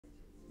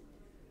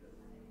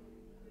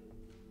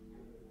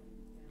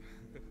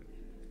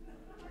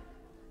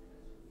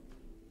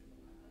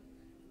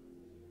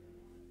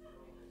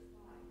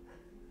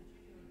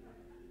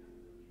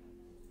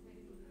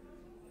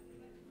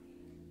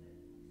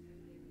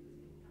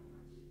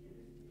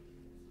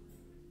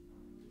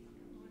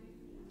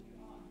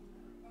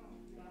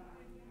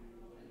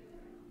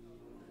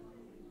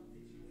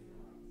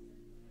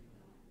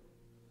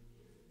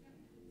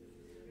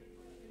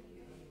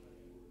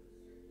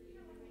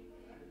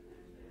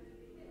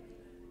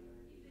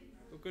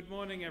Good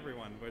morning,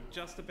 everyone. We're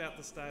just about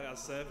to start our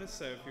service,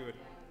 so if you would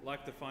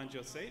like to find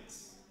your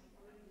seats.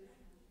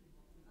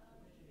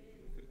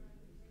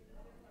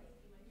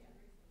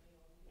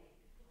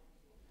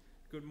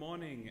 Good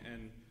morning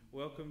and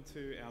welcome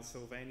to our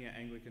Sylvania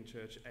Anglican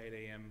Church 8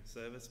 a.m.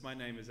 service. My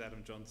name is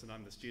Adam Johnson.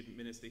 I'm the student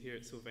minister here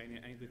at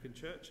Sylvania Anglican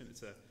Church, and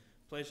it's a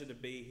pleasure to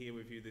be here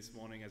with you this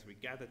morning as we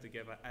gather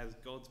together as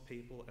God's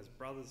people, as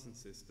brothers and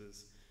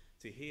sisters,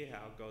 to hear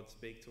how God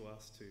speaks to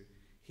us, to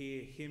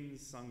hear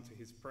hymns sung to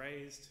his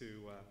praise,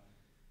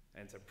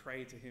 and to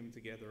pray to him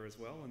together as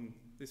well. And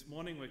this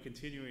morning we're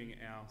continuing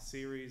our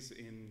series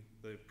in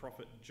the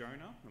prophet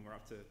Jonah, and we're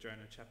up to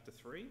Jonah chapter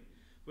 3,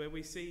 where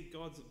we see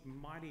God's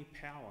mighty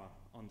power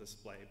on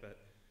display, but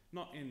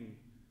not in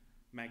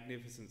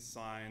magnificent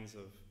signs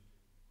of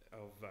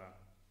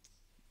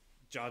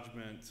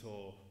judgment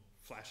or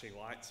flashing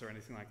lights or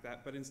anything like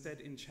that, but instead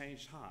in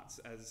changed hearts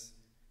as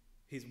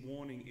his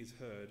warning is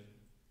heard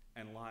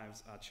and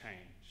lives are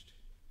changed.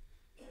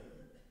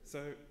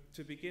 So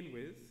to begin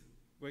with,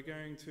 we're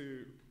going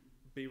to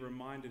be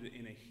reminded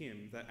in a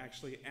hymn that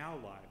actually our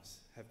lives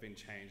have been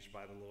changed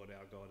by the Lord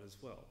our God as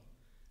well.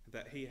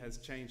 That he has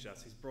changed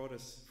us. He's brought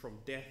us from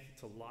death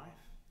to life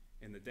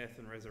in the death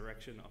and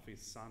resurrection of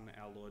his Son,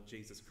 our Lord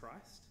Jesus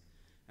Christ.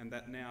 And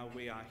that now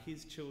we are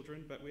his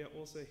children, but we are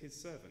also his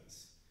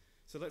servants.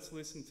 So let's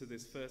listen to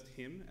this first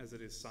hymn as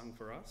it is sung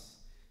for us,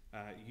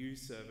 You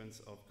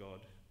Servants of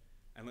God.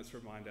 And let's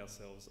remind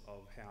ourselves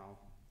of how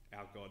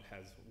our God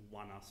has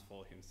won us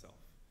for himself.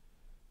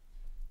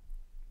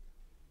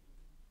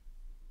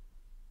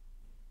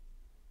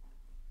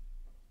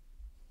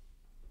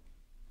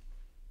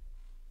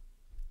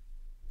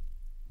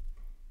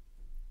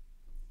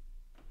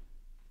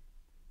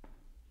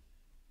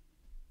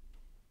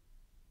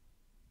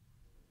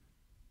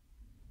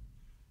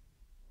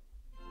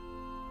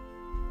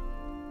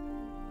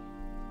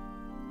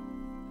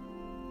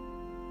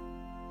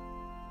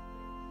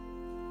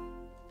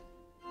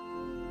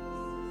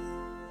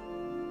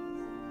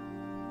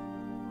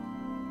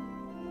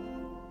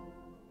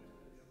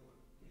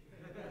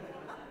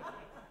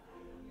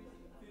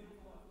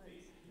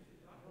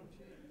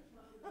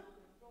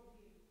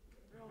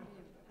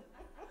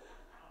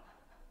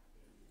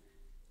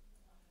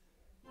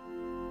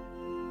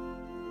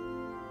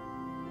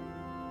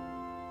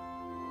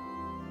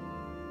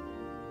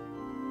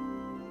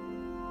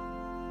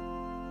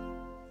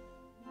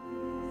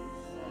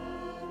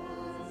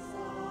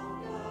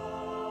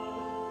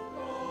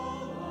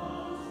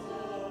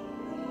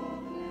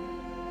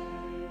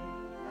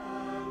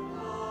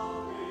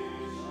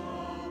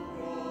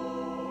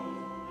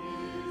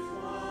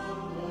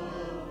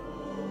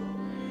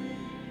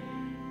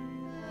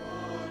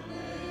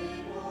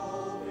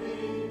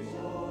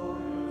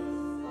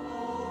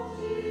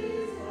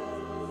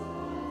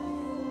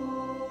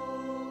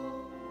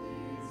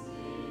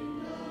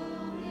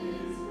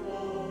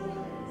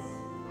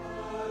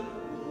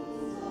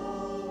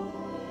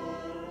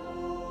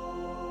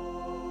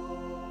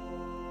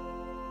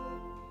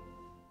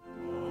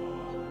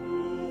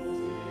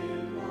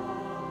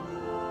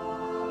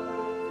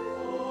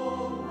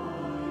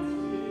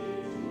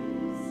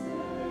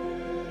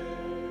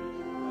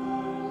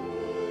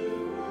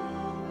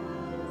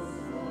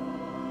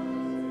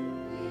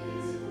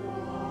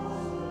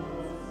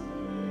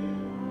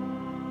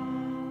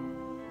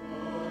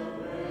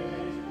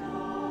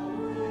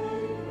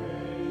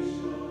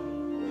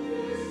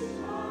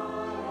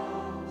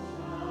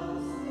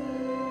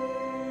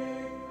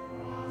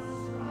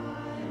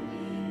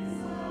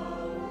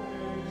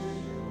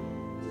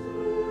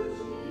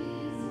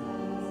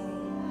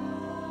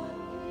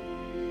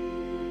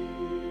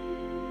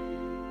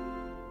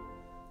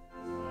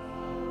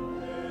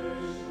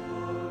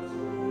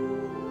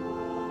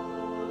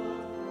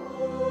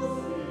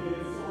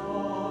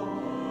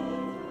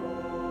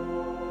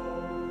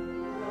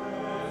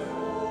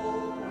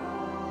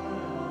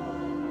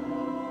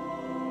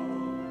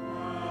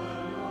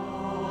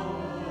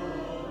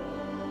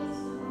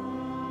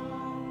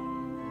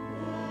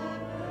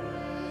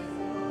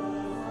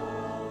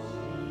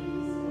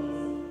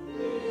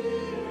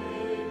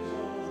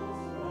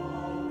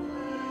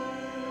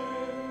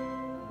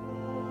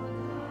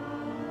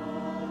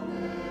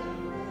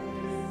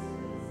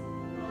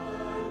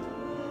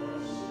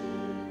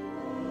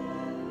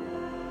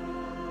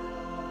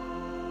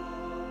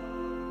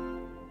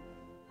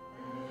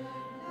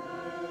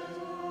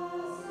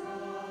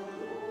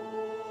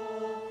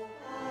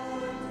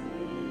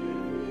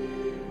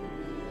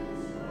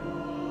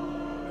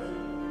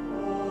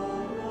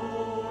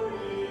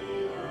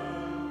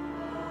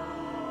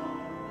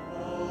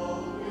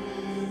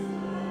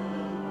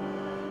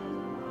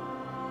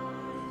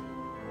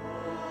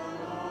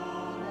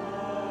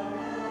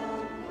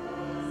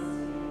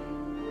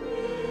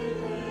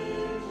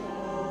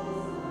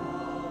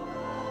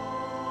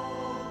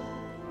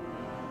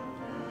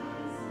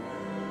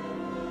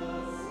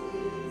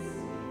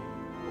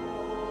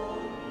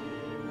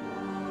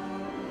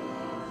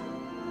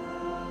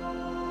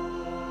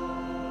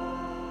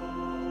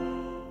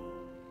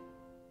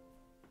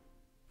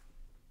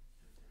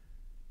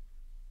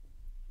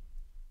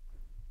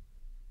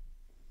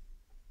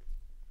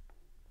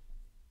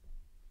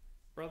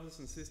 Brothers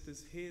and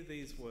sisters, hear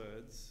these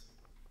words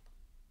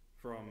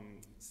from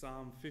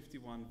Psalm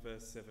 51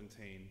 verse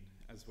 17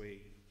 as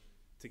we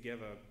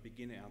together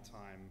begin our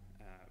time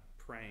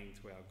praying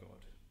to our God.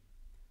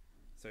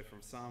 So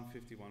from Psalm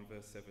 51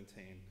 verse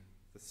 17,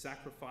 the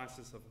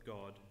sacrifices of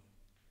God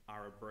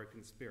are a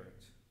broken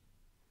spirit,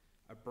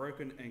 a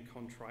broken and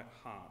contrite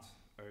heart,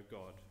 O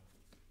God,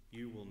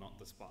 you will not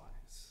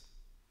despise.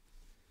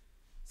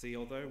 See,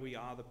 although we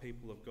are the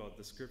people of God,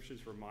 the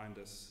scriptures remind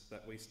us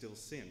that we still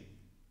sin.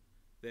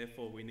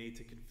 Therefore, we need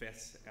to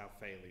confess our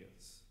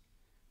failures,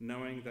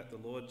 knowing that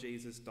the Lord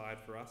Jesus died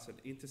for us and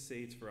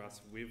intercedes for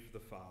us with the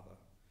Father.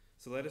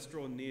 So let us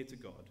draw near to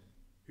God,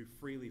 who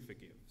freely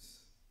forgives,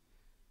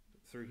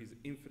 through his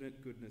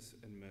infinite goodness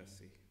and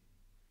mercy.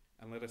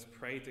 And let us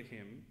pray to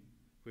him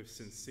with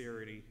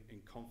sincerity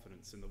and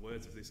confidence in the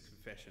words of this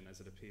confession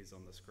as it appears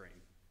on the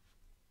screen.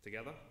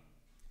 Together?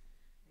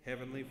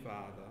 Heavenly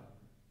Father,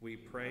 we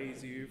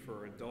praise you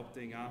for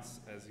adopting us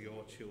as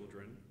your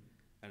children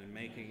and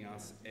making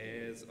us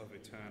heirs of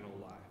eternal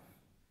life.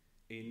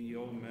 In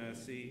your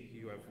mercy,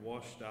 you have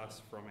washed us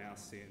from our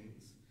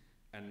sins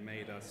and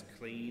made us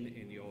clean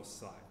in your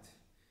sight.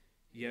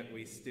 Yet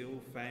we still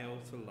fail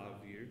to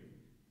love you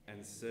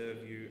and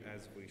serve you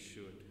as we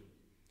should.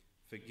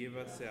 Forgive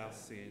us our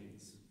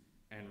sins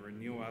and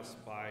renew us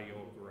by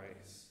your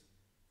grace,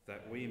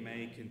 that we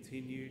may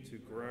continue to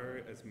grow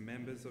as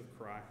members of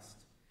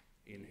Christ,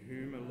 in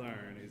whom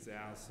alone is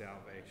our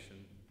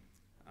salvation.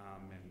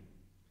 Amen.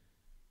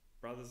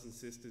 Brothers and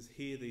sisters,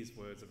 hear these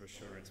words of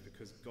assurance,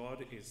 because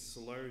God is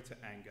slow to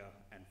anger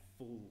and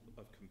full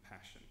of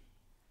compassion.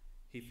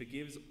 He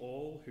forgives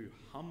all who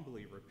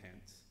humbly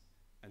repent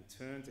and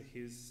turn to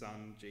his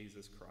Son,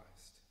 Jesus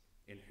Christ,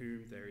 in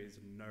whom there is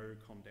no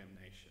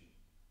condemnation.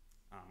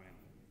 Amen.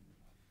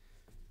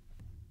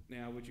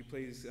 Now, would you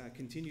please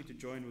continue to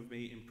join with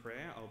me in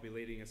prayer? I'll be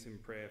leading us in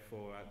prayer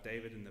for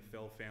David and the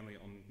Fell family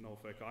on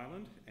Norfolk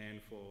Island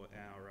and for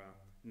our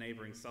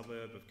neighbouring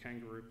suburb of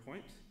Kangaroo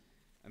Point.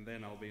 And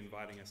then I'll be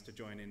inviting us to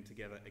join in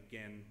together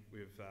again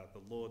with the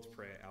Lord's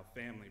Prayer, our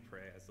family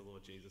prayer, as the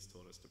Lord Jesus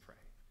taught us to pray.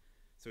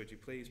 So would you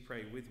please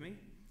pray with me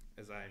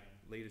as I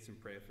lead us in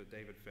prayer for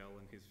David Fell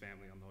and his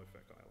family on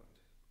Norfolk Island.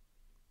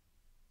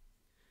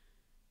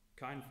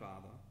 Kind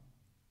Father,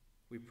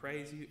 we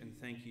praise you and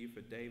thank you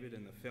for David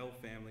and the Fell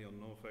family on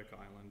Norfolk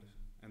Island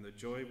and the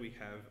joy we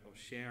have of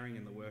sharing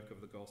in the work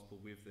of the gospel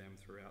with them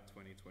throughout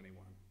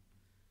 2021.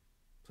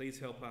 Please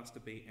help us to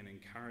be an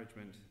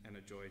encouragement and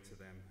a joy to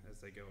them as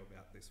they go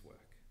about this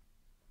work.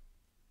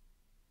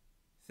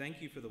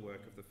 Thank you for the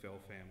work of the Fell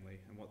family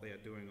and what they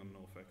are doing on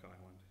Norfolk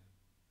Island.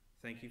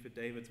 Thank you for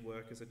David's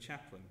work as a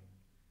chaplain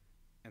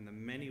and the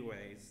many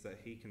ways that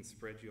he can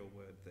spread your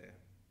word there,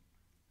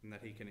 and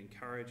that he can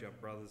encourage our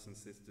brothers and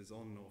sisters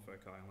on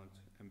Norfolk Island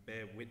and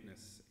bear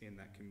witness in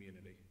that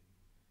community.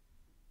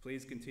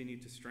 Please continue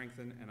to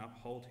strengthen and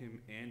uphold him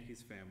and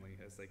his family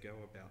as they go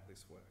about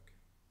this work.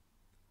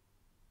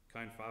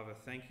 Kind Father,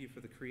 thank you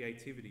for the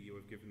creativity you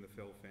have given the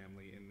Fell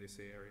family in this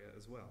area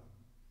as well.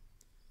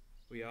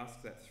 We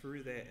ask that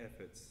through their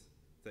efforts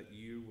that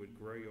you would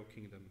grow your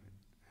kingdom,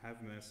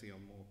 have mercy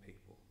on more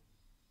people.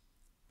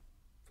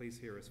 Please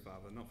hear us,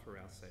 Father, not for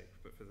our sake,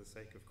 but for the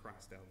sake of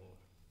Christ our Lord.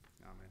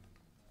 Amen.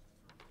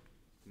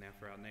 Now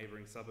for our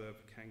neighbouring suburb,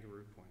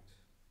 Kangaroo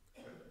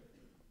Point.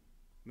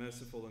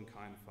 Merciful and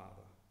kind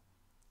Father,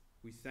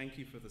 we thank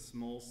you for the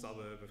small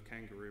suburb of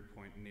Kangaroo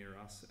Point near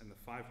us and the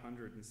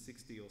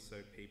 560 or so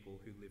people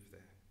who live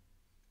there.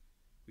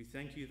 We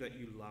thank you that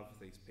you love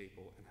these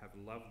people and have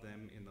loved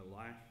them in the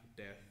life,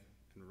 death,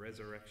 and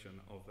resurrection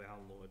of our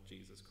Lord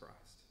Jesus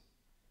Christ.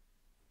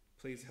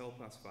 Please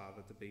help us,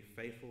 Father, to be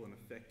faithful and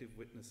effective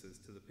witnesses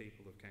to the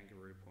people of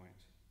Kangaroo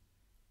Point.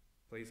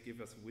 Please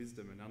give us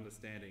wisdom and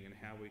understanding in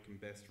how we can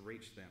best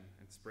reach them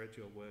and spread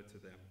your word to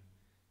them,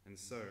 and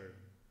so,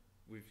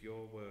 with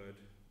your word,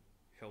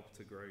 help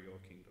to grow your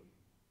kingdom.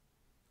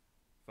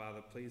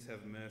 Father, please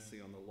have mercy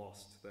on the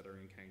lost that are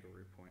in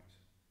Kangaroo Point.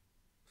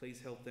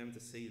 Please help them to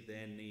see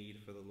their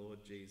need for the Lord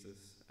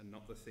Jesus and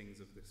not the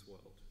things of this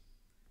world.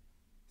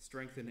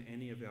 Strengthen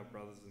any of our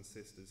brothers and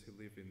sisters who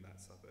live in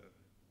that suburb.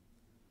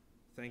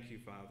 Thank you,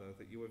 Father,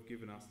 that you have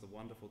given us the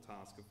wonderful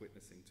task of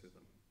witnessing to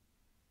them.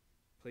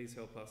 Please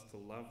help us to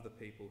love the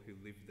people who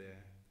live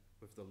there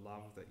with the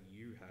love that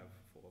you have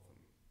for them.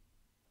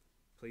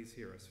 Please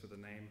hear us for the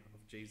name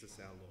of Jesus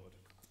our Lord.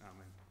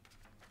 Amen.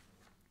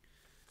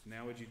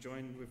 Now would you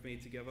join with me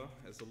together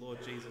as the Lord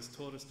Jesus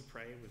taught us to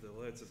pray with the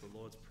words of the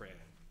Lord's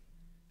Prayer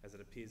as it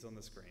appears on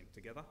the screen.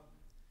 Together?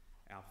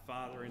 Our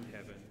Father in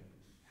heaven,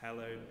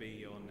 hallowed be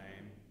your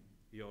name.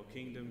 Your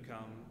kingdom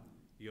come,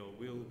 your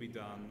will be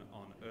done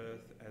on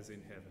earth as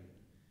in heaven.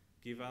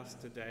 Give us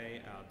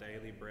today our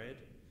daily bread.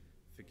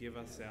 Forgive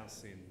us our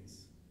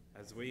sins,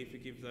 as we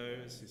forgive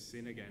those who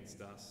sin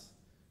against us.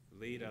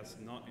 Lead us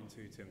not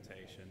into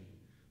temptation,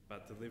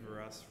 but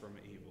deliver us from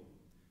evil.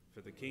 For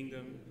the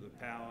kingdom, the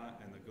power,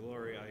 and the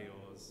glory are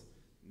yours,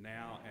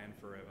 now and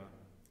forever.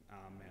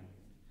 Amen.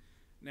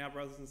 Now,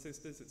 brothers and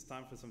sisters, it's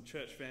time for some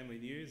church family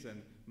news,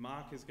 and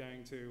Mark is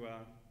going to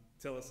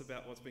tell us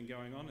about what's been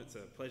going on. It's a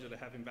pleasure to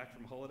have him back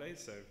from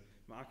holidays. So,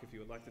 Mark, if you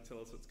would like to tell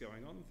us what's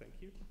going on, thank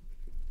you.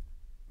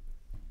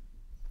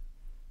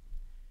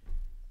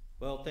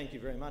 Well, thank you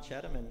very much,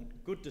 Adam, and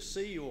good to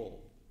see you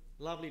all.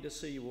 Lovely to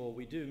see you all.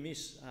 We do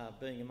miss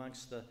being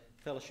amongst the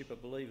fellowship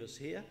of believers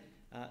here,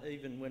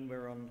 even when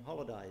we're on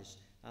holidays.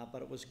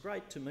 But it was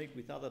great to meet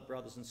with other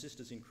brothers and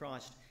sisters in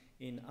Christ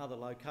in other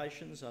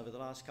locations over the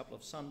last couple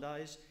of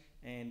Sundays,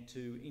 and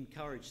to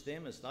encourage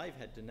them as they've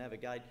had to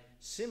navigate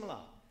similar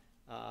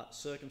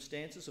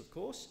circumstances, of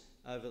course,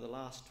 over the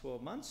last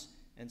 12 months.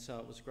 And so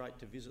it was great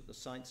to visit the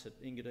saints at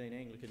Engadine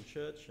Anglican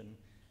Church and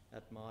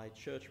at my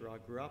church where I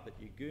grew up at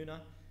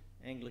Yaguna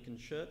Anglican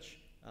Church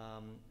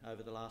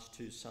over the last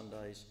 2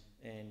 Sundays,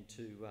 and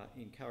to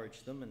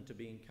encourage them and to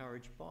be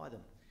encouraged by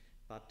them.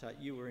 But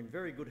you were in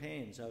very good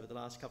hands over the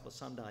last couple of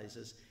Sundays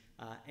as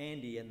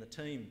Andy and the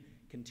team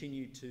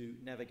continued to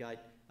navigate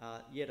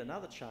yet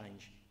another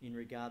change in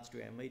regards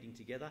to our meeting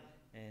together,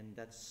 and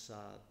that's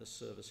the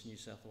Service New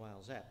South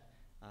Wales app,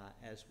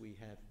 as we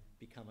have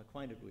become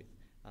acquainted with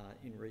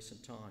in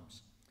recent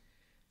times.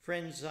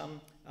 Friends,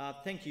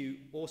 thank you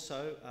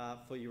also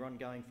for your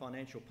ongoing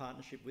financial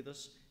partnership with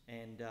us,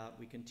 and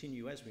we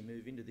continue as we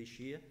move into this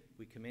year.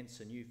 We commence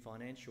a new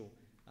financial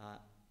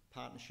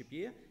partnership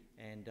year,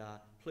 and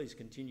please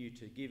continue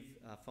to give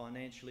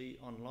financially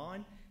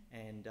online,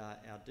 and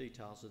our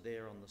details are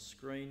there on the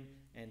screen.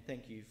 And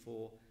thank you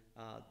for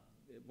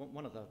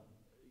one of the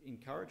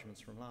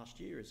encouragements from last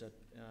year is that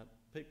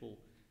people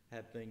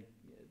have been,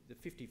 the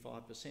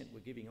 55% were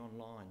giving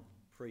online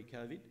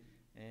pre-COVID,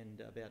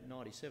 and about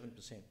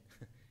 97%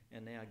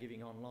 are now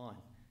giving online.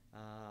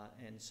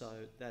 And so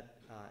that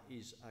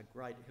is a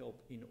great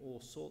help in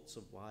all sorts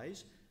of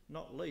ways.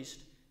 Not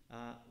least,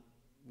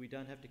 we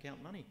don't have to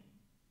count money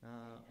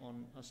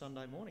on a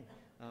Sunday morning,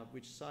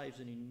 which saves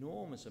an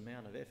enormous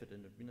amount of effort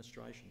and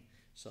administration.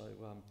 So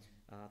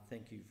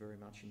thank you very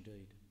much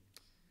indeed.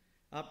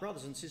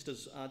 Brothers and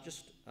sisters,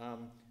 just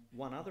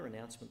one other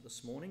announcement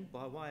this morning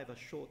by way of a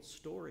short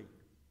story.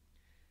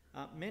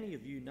 Many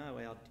of you know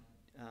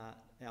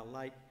our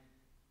late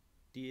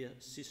dear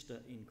sister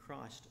in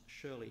Christ,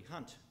 Shirley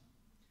Hunt,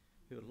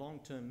 who is a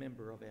long-term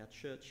member of our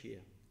church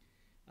here.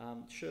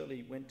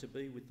 Shirley went to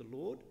be with the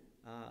Lord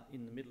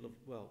in the middle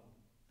of,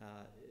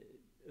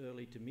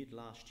 early to mid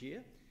last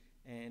year,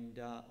 and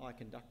I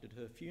conducted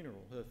her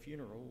funeral. Her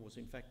funeral was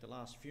in fact the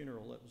last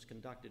funeral that was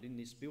conducted in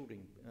this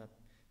building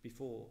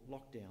before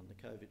lockdown,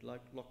 the COVID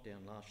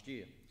lockdown last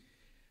year.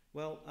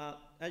 Well,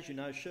 as you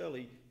know,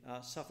 Shirley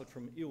suffered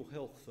from ill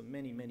health for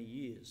many, many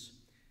years.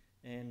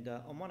 And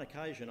on one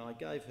occasion I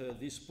gave her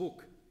this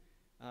book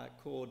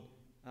called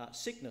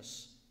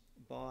Sickness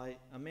by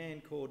a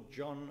man called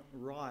John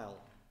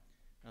Ryle,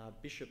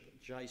 Bishop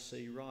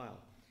J.C. Ryle.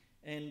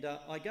 And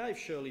I gave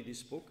Shirley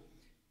this book,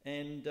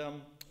 and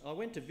I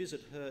went to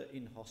visit her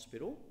in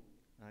hospital,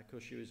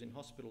 because she was in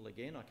hospital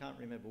again. I can't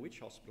remember which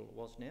hospital it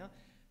was now.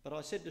 But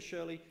I said to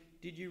Shirley,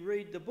 "Did you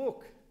read the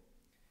book?"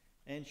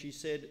 And she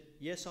said,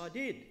 "Yes, I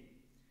did."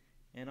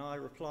 And I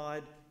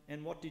replied,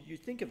 "And what did you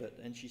think of it?"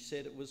 And she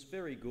said it was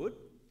very good,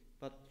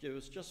 but there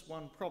was just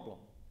one problem.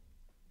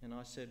 And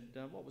I said,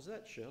 "What was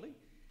that, Shirley?"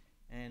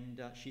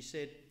 And she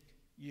said,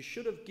 "You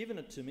should have given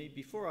it to me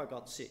before I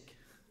got sick."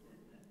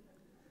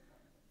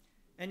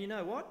 And you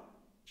know what?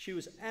 She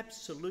was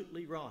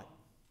absolutely right.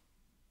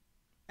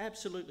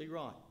 Absolutely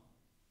right.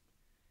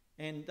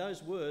 And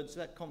those words,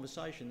 that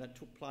conversation that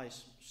took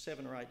place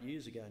 7 or 8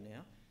 years ago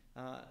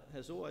now,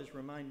 has always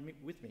remained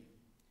with me.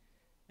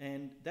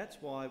 And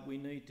that's why we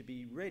need to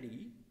be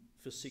ready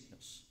for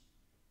sickness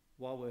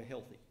while we're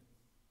healthy.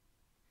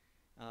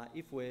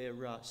 If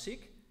we're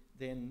sick,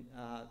 then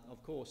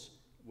of course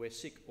we're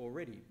sick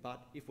already.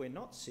 But if we're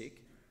not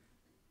sick,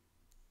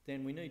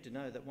 then we need to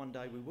know that one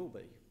day we will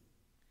be.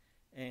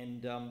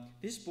 And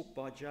this book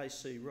by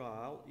J.C.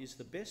 Ryle is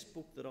the best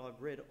book that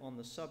I've read on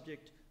the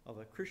subject of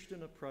a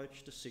Christian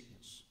approach to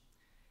sickness.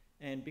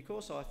 And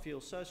because I feel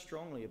so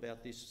strongly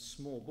about this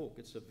small book,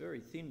 it's a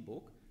very thin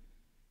book,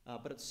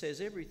 but it says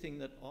everything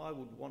that I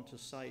would want to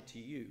say to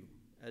you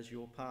as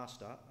your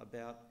pastor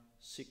about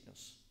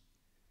sickness.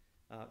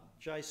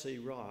 J.C.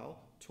 Ryle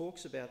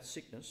talks about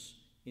sickness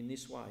in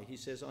this way. He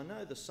says, "I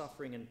know the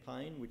suffering and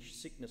pain which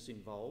sickness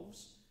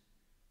involves.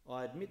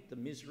 I admit the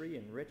misery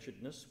and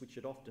wretchedness which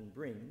it often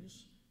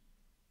brings,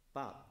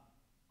 but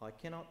I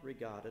cannot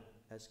regard it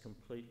as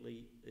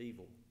completely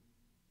evil."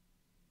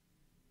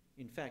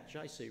 In fact,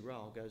 J.C.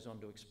 Ryle goes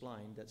on to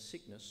explain that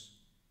sickness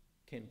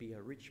can be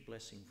a rich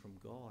blessing from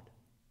God,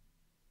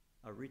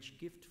 a rich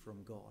gift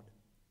from God.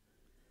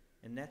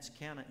 And that's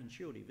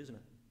counterintuitive, isn't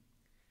it?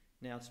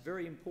 Now, it's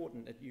very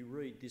important that you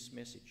read this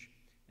message.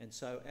 And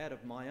so out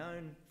of my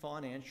own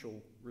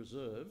financial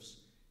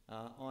reserves,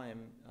 I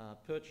am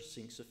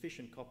purchasing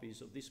sufficient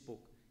copies of this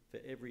book for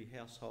every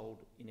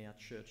household in our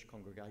church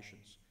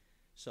congregations.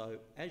 So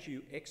as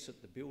you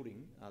exit the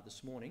building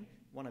this morning,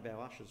 one of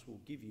our ushers will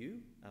give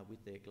you,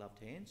 with their gloved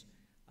hands,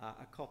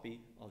 a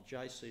copy of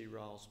J.C.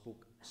 Ryle's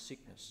book,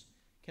 Sickness.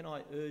 Can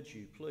I urge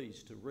you,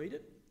 please, to read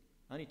it?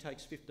 Only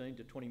takes 15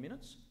 to 20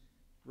 minutes.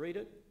 Read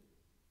it,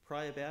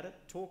 pray about it,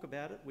 talk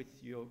about it with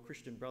your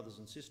Christian brothers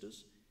and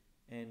sisters,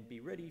 and be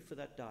ready for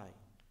that day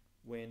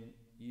when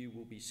you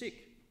will be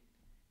sick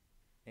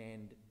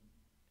and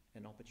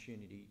an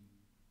opportunity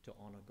to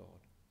honour God.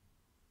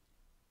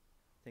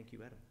 Thank you,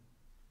 Adam.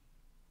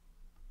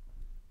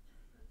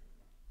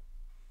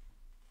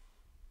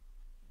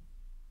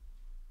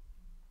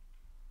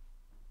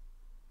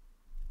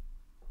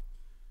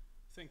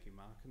 Thank you,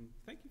 Mark, and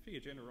thank you for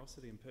your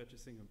generosity in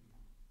purchasing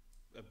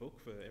a book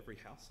for every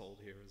household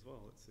here as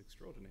well. It's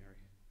extraordinary.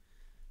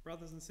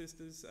 Brothers and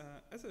sisters,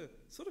 as a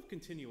sort of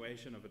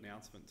continuation of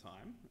announcement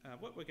time,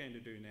 what we're going to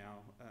do now,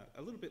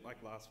 a little bit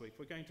like last week,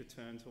 we're going to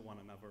turn to one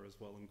another as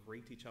well and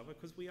greet each other,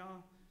 because we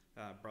are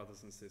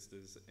brothers and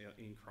sisters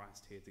in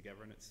Christ here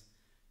together, and it's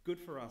good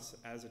for us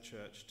as a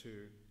church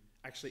to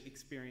actually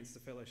experience the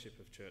fellowship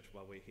of church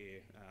while we're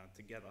here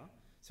together.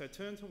 So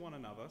turn to one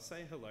another,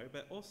 say hello,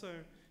 but also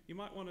you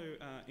might want to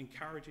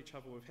encourage each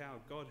other with how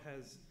God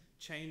has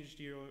changed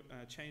you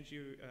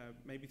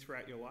maybe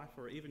throughout your life,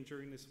 or even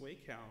during this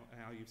week,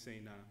 how you've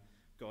seen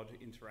God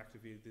interact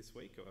with you this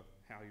week, or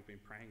how you've been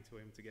praying to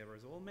him together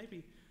as well.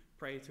 Maybe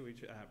pray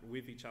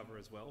with each other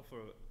as well for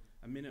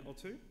a minute or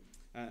two.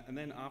 And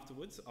then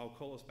afterwards, I'll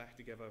call us back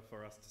together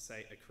for us to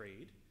say a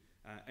creed.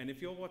 And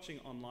if you're watching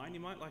online, you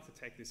might like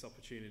to take this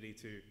opportunity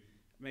to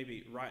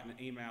maybe write an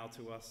email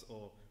to us,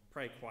 or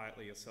pray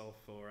quietly yourself,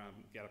 or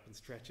get up and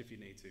stretch if you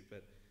need to.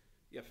 But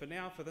yeah, for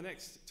now, for the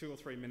next 2 or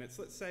 3 minutes,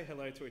 let's say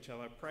hello to each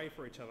other, pray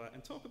for each other,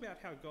 and talk about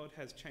how God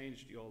has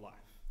changed your life.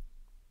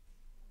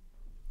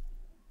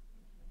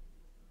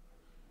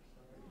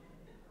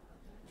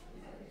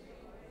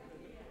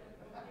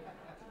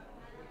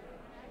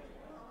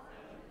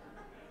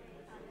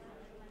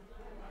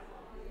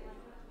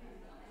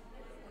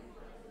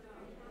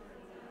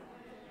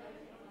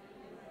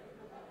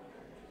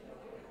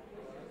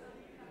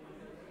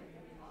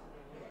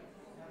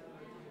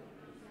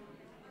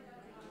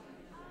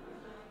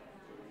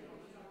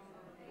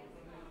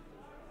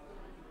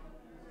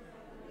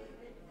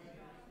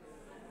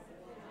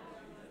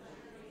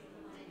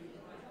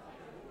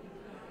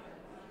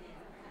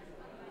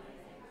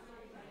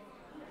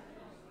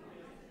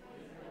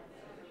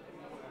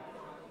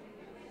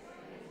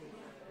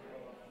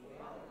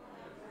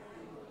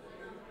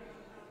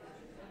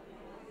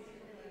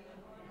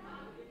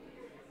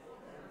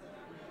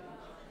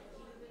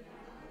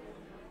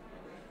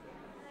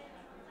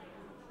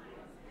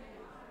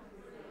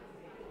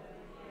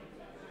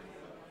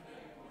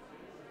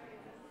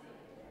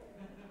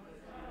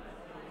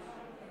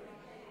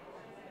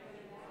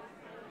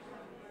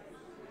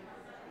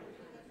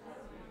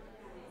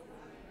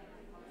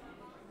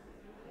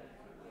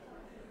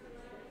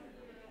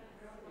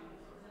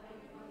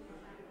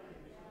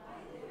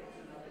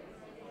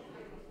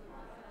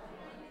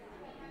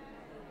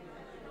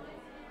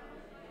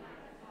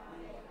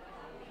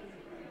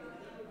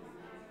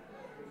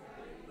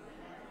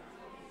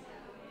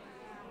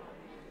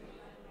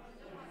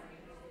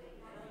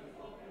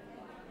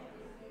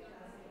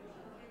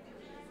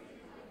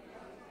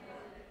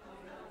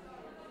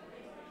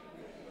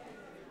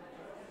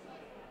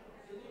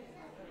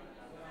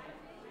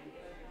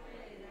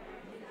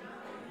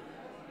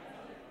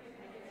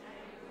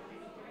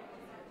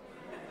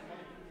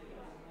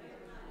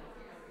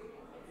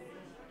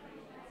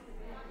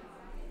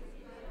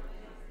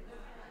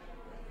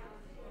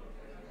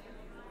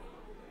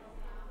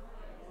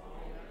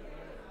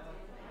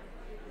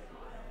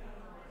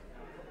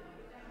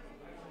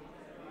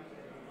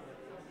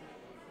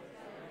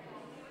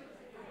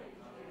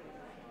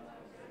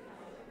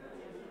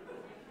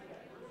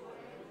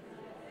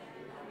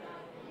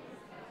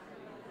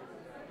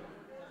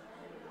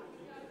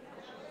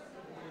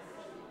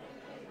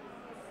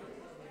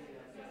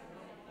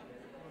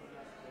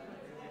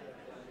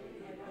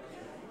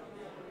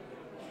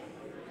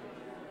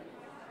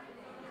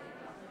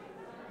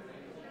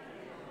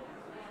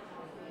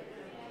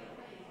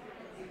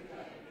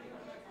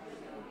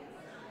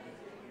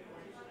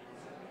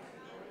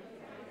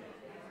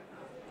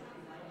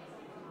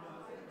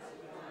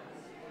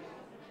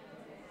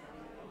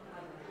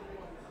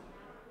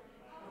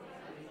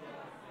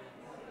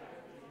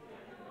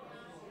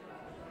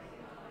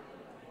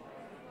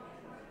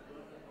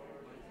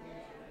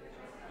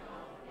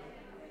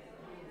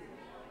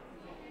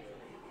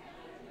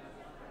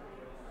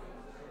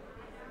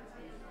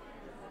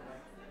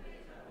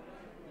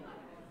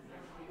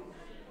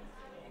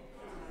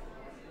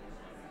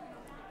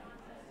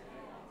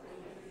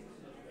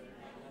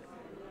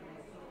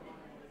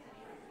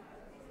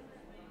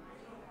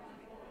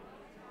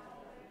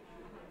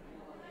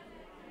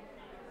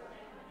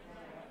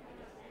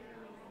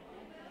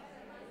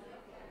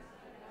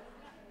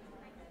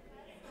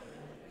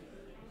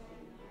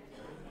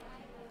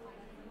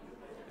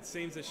 It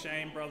seems a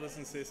shame, brothers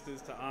and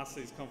sisters, to ask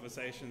these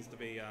conversations to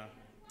be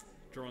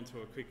drawn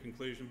to a quick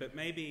conclusion, but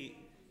maybe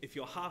if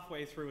you're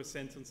halfway through a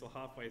sentence or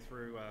halfway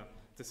through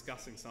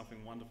discussing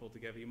something wonderful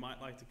together, you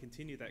might like to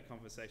continue that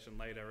conversation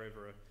later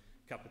over a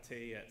cup of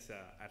tea at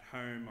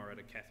home or at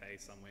a cafe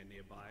somewhere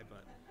nearby.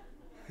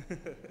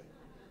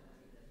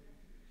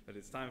 But But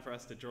it's time for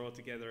us to draw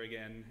together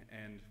again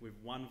and with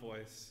one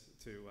voice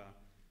to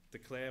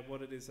declare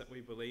what it is that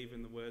we believe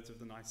in the words of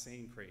the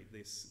Nicene Creed.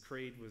 This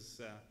creed was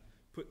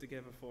put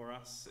together for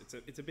us.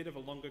 It's a bit of a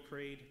longer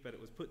creed, but it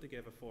was put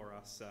together for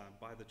us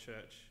by the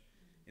church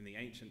in the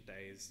ancient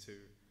days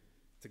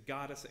to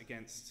guard us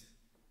against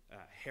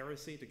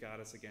heresy, to guard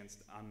us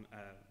against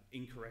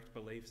incorrect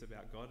beliefs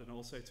about God, and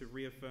also to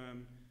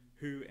reaffirm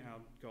who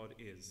our God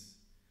is.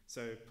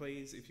 So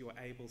please, if you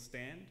are able,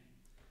 stand,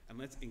 and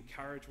let's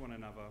encourage one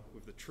another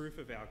with the truth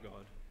of our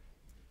God,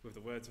 with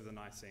the words of the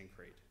Nicene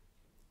Creed.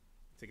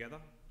 Together,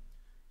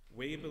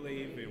 we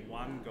believe in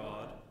one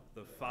God,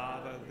 the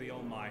Father, the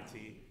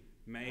Almighty,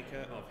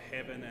 maker of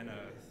heaven and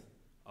earth,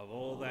 of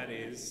all that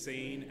is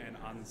seen and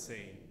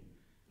unseen.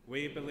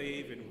 We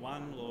believe in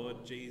one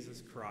Lord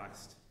Jesus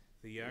Christ,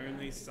 the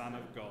only Son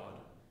of God,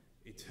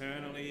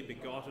 eternally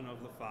begotten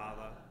of the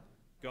Father,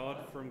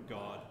 God from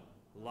God,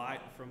 light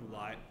from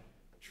light,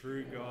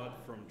 true God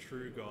from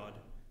true God,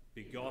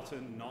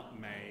 begotten,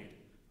 not made,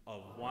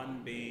 of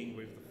one being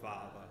with the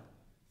Father.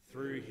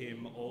 Through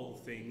him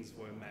all things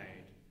were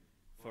made.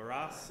 For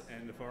us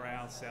and for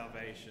our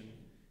salvation,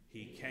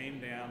 he came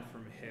down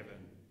from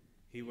heaven.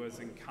 He was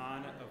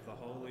incarnate of the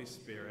Holy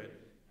Spirit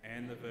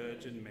and the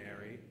Virgin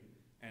Mary,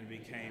 and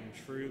became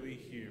truly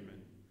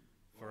human.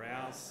 For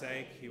our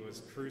sake he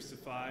was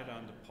crucified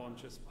under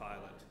Pontius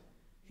Pilate.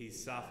 He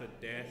suffered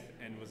death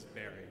and was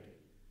buried.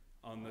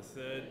 On the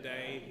third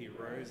day he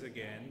rose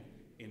again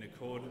in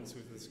accordance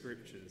with the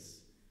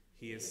Scriptures.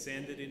 He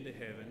ascended into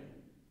heaven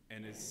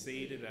and is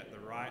seated at the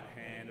right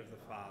hand of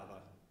the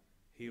Father.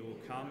 He will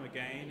come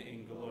again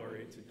in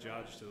glory to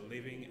judge the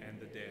living and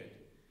the dead,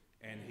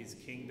 and his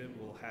kingdom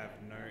will have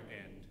no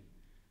end.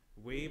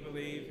 We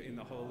believe in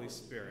the Holy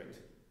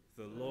Spirit,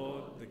 the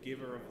Lord, the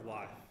giver of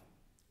life,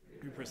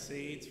 who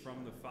proceeds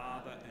from the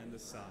Father and the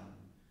Son,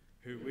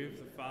 who with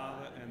the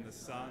Father and the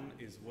Son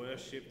is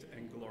worshipped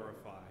and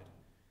glorified,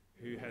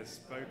 who has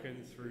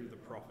spoken through the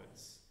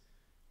prophets.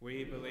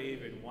 We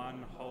believe in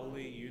one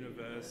holy,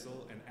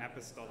 universal and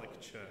apostolic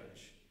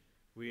church.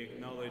 We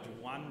acknowledge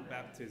one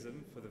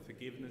baptism for the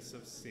forgiveness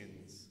of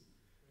sins.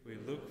 We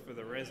look for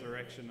the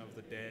resurrection of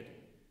the dead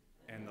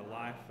and the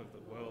life of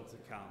the world to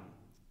come.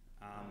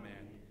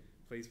 Amen.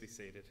 Please be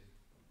seated.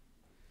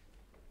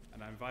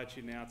 And I invite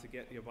you now to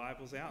get your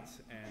Bibles out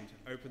and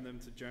open them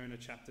to Jonah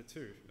chapter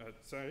 2.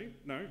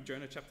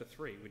 Jonah chapter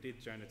 3. We did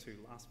Jonah 2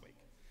 last week.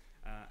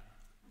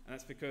 And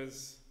that's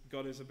because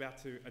God is about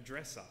to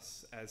address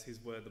us as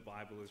his word, the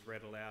Bible, is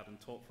read aloud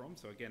and taught from.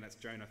 So again, that's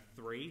Jonah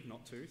 3,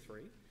 not 2,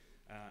 3.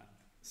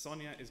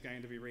 Sonia is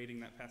going to be reading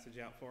that passage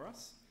out for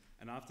us.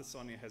 And after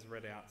Sonia has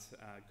read out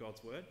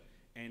God's word,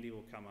 Andy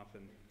will come up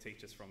and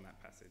teach us from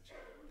that passage.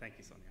 Thank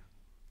you, Sonia.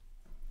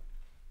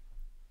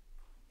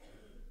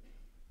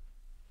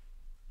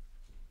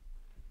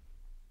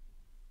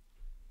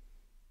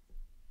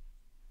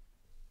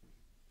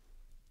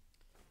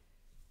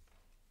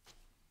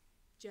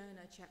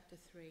 Jonah chapter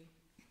 3.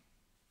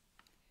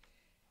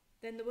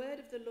 Then the word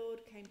of the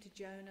Lord came to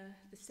Jonah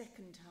the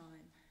second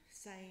time,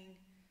 saying,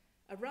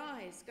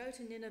 "Arise, go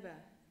to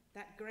Nineveh,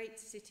 that great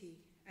city,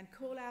 and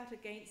call out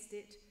against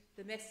it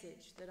the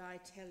message that I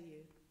tell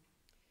you."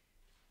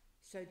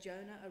 So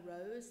Jonah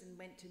arose and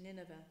went to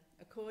Nineveh,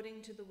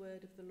 according to the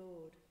word of the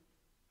Lord.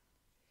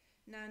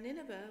 Now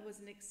Nineveh was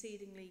an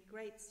exceedingly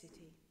great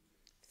city,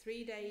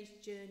 3 days'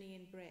 journey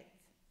in breadth.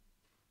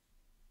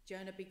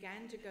 Jonah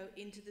began to go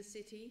into the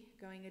city,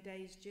 going a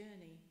day's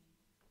journey,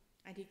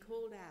 and he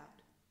called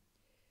out,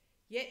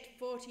 "Yet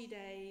 40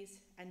 days,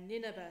 and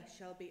Nineveh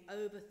shall be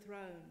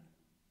overthrown."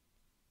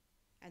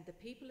 And the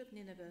people of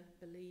Nineveh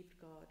believed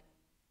God.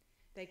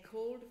 They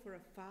called for a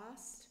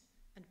fast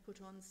and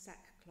put on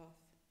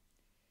sackcloth,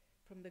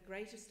 from the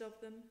greatest of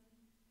them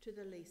to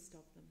the least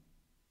of them.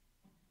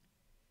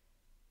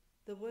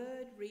 The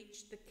word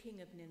reached the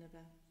king of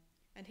Nineveh,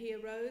 and he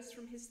arose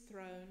from his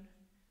throne,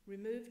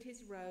 removed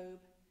his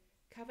robe,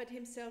 covered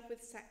himself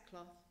with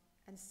sackcloth,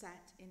 and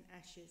sat in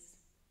ashes.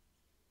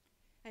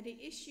 And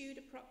he issued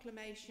a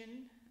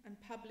proclamation and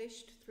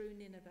published through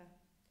Nineveh,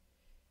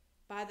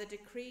 "By the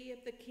decree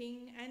of the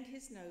king and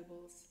his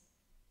nobles,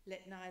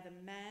 let neither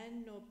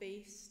man nor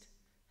beast,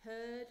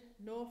 herd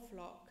nor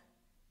flock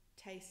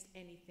taste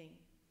anything.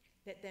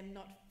 Let them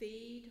not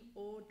feed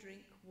or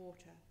drink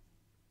water.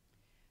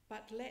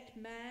 But let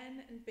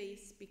man and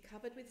beast be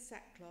covered with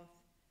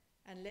sackcloth,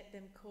 and let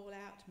them call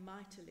out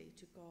mightily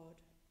to God.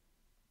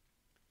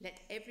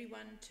 Let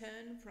everyone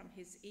turn from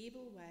his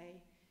evil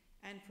way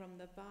and from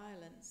the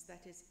violence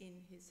that is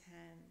in his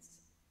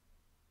hands.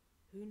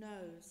 Who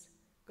knows,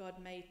 God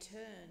may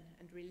turn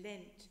and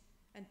relent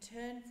and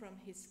turn from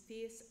his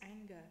fierce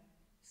anger,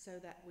 so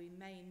that we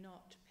may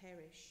not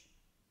perish."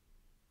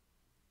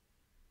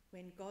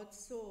 When God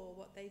saw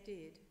what they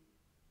did,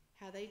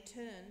 how they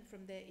turned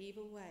from their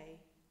evil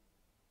way,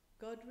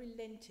 God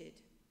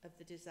relented of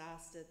the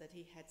disaster that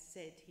he had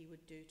said he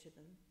would do to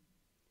them,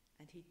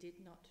 and he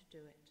did not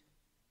do it.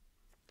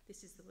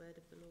 This is the word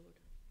of the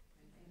Lord.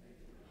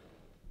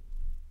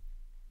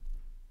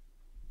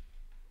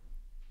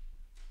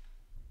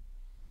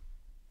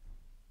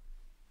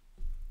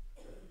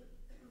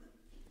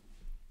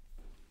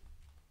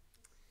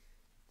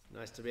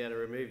 Nice to be able to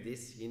remove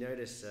this. You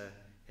notice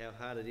how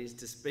hard it is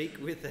to speak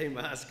with a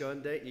mask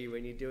on, don't you,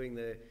 when you're doing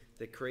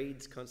the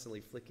creeds,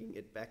 constantly flicking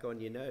it back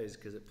on your nose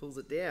because it pulls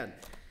it down.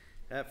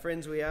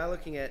 Friends, we are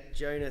looking at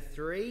Jonah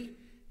 3,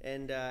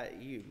 and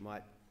you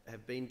might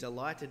have been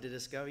delighted to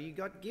discover you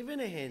got given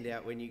a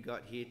handout when you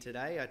got here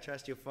today. I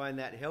trust you'll find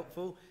that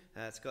helpful.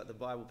 It's got the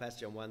Bible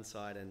passage on one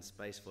side and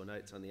space for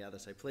notes on the other,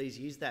 so please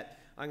use that.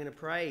 I'm going to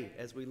pray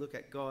as we look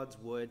at God's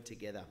word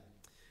together.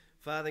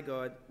 Father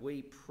God,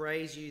 we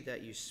praise you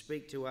that you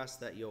speak to us,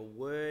 that your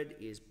word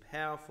is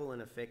powerful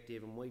and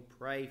effective, and we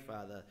pray,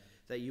 Father,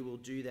 that you will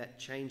do that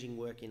changing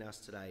work in us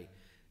today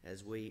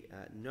as we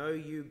know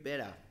you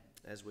better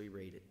as we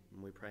read it.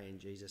 And we pray in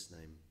Jesus'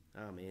 name.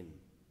 Amen.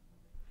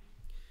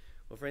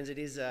 Well, friends, it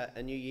is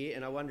a new year,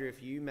 and I wonder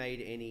if you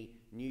made any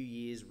New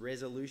Year's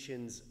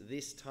resolutions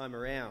this time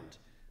around,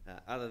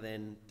 other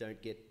than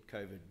don't get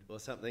COVID or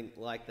something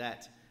like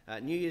that.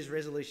 New Year's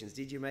resolutions,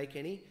 did you make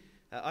any?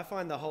 I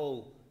find the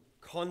whole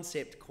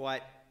concept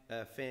quite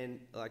a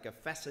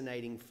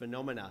fascinating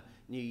phenomena,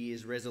 New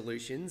Year's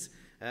resolutions,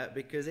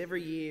 because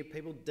every year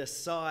people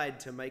decide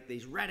to make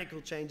these radical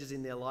changes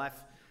in their life,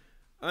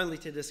 only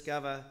to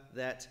discover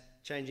that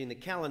changing the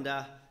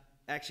calendar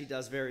actually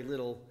does very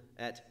little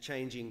at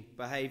changing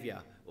behaviour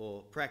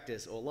or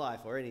practice or life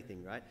or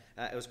anything, right?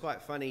 It was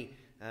quite funny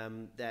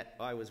that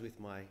I was with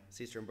my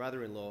sister and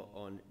brother-in-law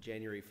on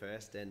January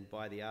 1st, and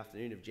by the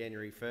afternoon of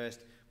January 1st,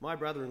 my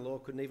brother-in-law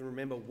couldn't even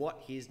remember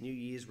what his New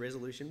Year's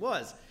resolution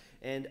was.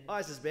 And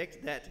I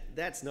suspect that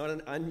that's not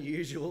an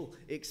unusual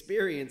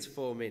experience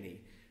for many.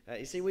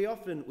 You see, we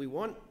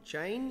want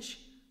change.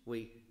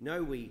 We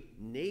know we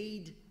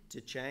need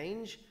to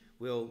change.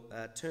 We'll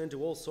turn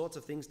to all sorts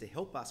of things to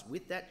help us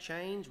with that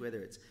change,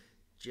 whether it's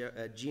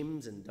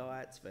gyms and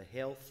diets for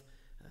health,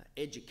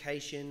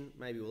 education,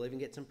 maybe we'll even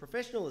get some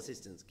professional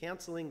assistance,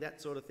 counselling,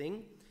 that sort of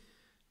thing.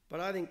 But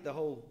I think the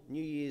whole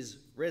New Year's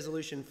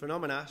resolution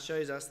phenomena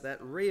shows us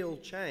that real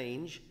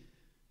change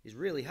is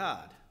really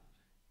hard.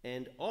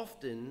 And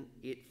often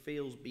it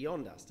feels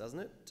beyond us, doesn't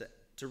it,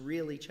 to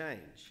really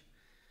change.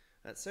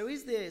 So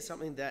is there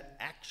something that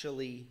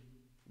actually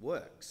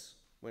works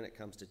when it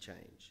comes to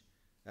change?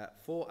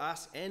 For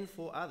us and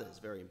for others,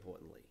 very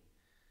importantly.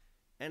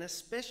 And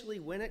especially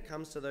when it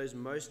comes to those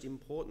most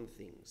important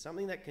things,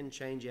 something that can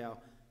change our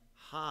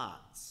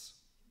hearts,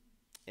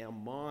 our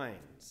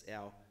minds,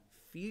 our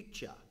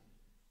future.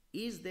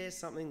 Is there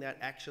something that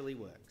actually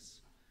works?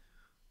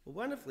 Well,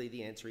 wonderfully,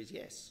 the answer is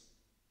yes.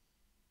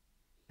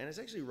 And it's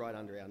actually right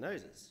under our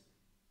noses.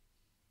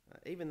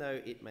 Even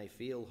though it may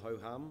feel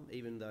ho-hum,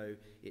 even though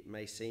it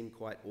may seem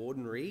quite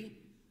ordinary,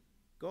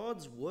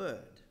 God's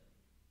word,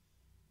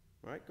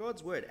 right?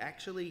 God's word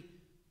actually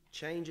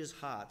changes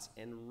hearts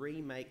and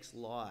remakes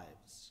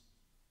lives.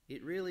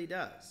 It really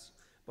does.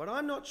 But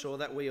I'm not sure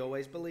that we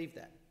always believe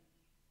that.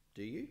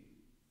 Do you?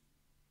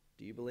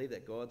 Do you believe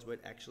that God's word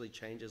actually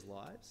changes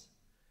lives?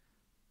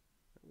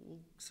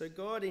 So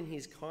God in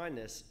his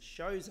kindness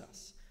shows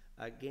us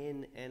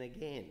again and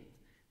again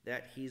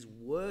that his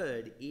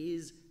word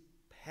is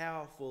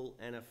powerful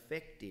and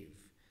effective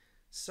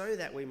so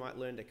that we might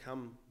learn to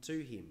come to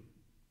him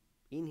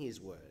in his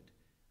word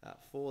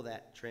for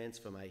that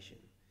transformation.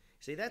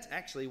 See, that's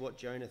actually what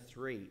Jonah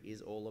 3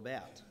 is all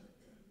about.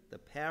 The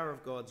power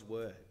of God's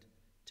word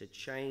to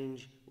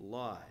change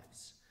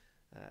lives.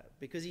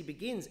 Because he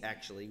begins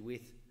actually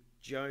with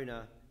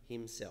Jonah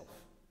himself.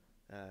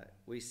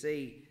 We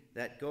see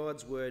that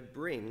God's word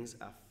brings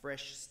a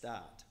fresh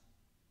start.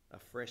 A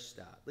fresh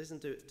start. Listen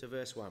to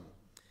verse 1.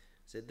 It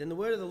said, "Then the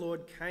word of the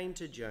Lord came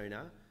to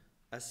Jonah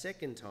a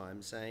second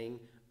time, saying,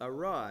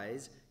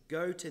 'Arise,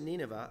 go to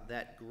Nineveh,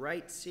 that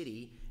great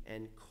city,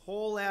 and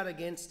call out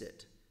against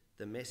it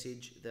the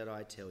message that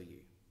I tell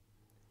you.'"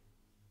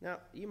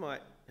 Now, you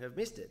might have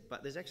missed it,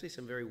 but there's actually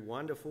some very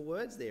wonderful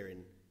words there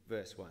in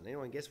verse 1.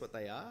 Anyone guess what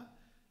they are?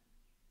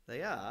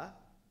 They are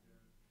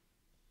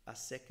a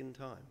second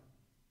time.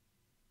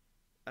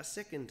 A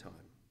second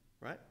time,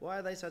 right? Why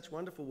are they such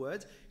wonderful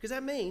words? Because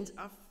that means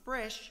a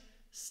fresh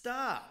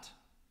start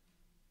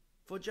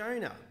for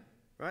Jonah,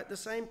 right? The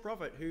same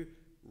prophet who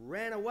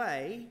ran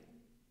away,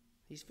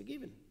 he's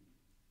forgiven.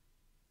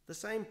 The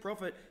same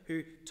prophet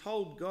who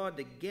told God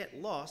to get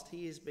lost,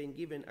 he has been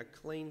given a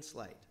clean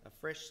slate, a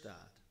fresh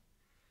start.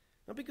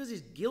 Not because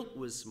his guilt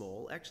was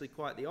small, actually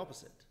quite the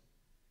opposite,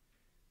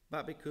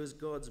 but because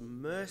God's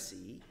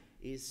mercy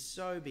is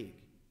so big.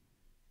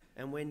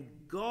 And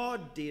when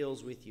God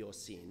deals with your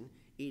sin,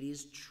 it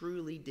is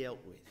truly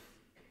dealt with,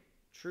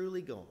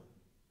 truly gone.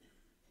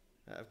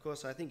 Of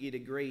course, I think you'd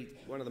agree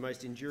one of the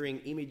most enduring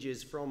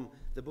images from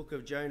the book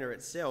of Jonah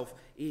itself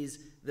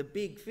is the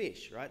big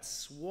fish, right,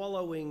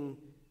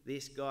 swallowing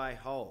this guy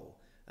whole.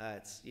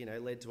 It's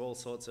led to all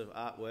sorts of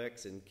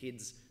artworks and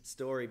kids'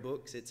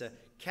 storybooks. It's a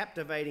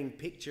captivating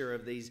picture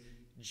of these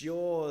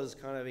jaws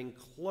kind of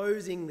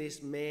enclosing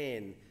this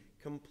man,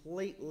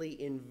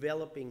 completely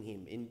enveloping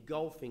him,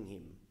 engulfing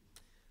him.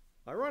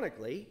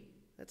 Ironically,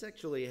 that's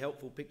actually a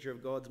helpful picture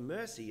of God's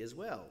mercy as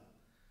well,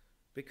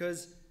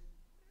 because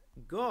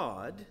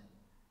God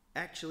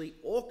actually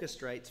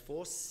orchestrates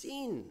for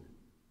sin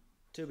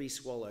to be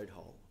swallowed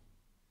whole,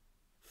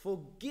 for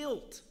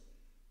guilt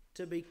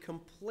to be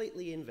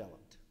completely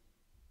enveloped.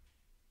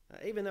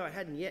 Even though it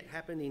hadn't yet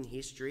happened in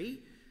history,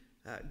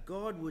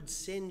 God would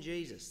send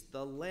Jesus,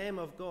 the Lamb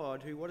of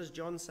God, who, what does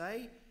John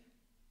say?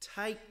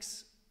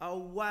 Takes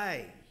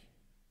away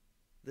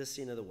the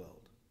sin of the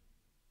world.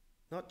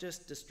 Not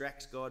just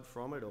distracts God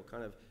from it or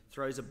kind of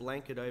throws a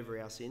blanket over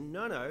our sin.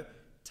 No,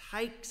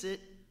 takes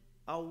it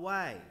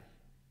away.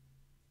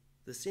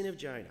 The sin of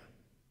Jonah,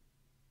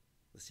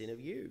 the sin of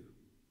you,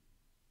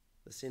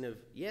 the sin of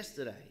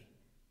yesterday,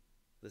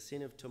 the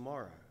sin of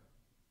tomorrow.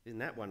 Isn't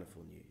that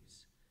wonderful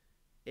news?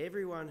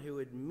 Everyone who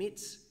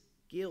admits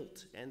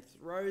guilt and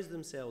throws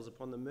themselves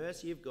upon the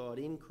mercy of God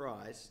in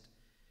Christ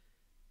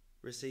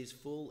receives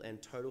full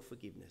and total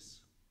forgiveness.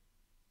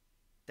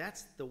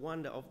 That's the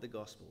wonder of the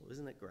gospel,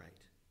 isn't it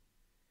great?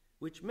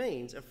 Which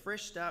means a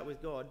fresh start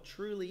with God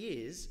truly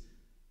is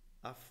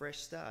a fresh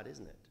start,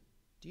 isn't it?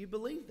 Do you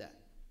believe that?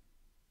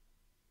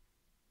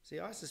 See,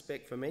 I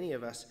suspect for many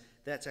of us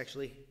that's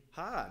actually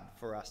hard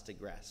for us to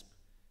grasp,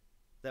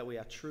 that we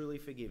are truly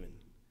forgiven.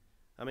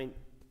 I mean,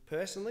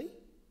 personally,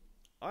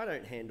 I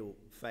don't handle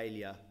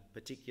failure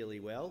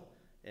particularly well,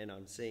 and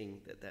I'm seeing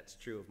that that's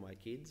true of my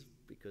kids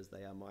because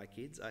they are my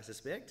kids, I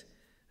suspect.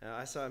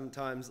 I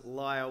sometimes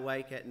lie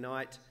awake at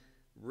night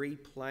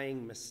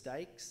replaying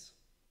mistakes,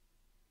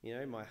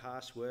 my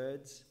harsh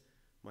words,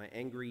 my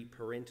angry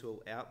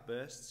parental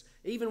outbursts,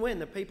 even when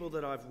the people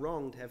that I've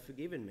wronged have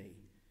forgiven me.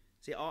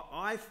 See,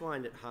 I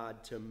find it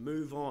hard to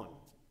move on.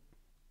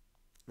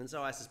 And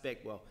so I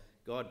suspect, well,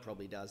 God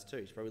probably does too.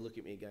 He's probably looking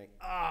at me going,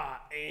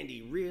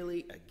 Andy,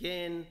 really?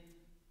 Again?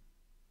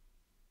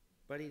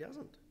 But he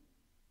doesn't.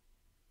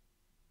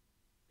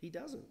 He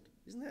doesn't.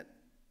 Isn't that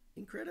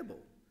incredible?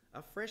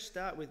 A fresh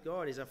start with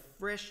God is a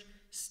fresh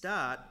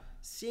start.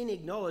 Sin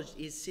acknowledged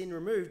is sin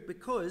removed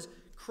because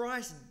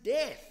Christ's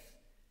death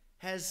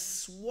has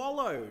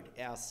swallowed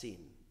our sin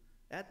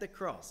at the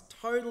cross,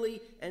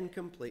 totally and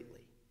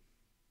completely.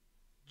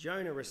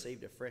 Jonah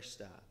received a fresh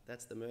start.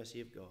 That's the mercy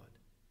of God.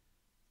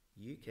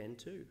 You can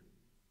too.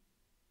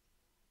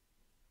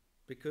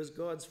 Because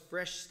God's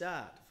fresh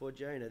start for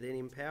Jonah then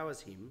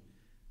empowers him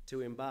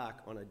to embark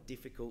on a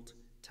difficult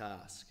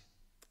task.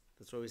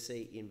 That's what we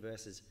see in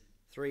verses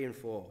 3 and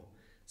 4.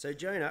 So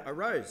Jonah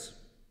arose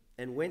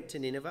and went to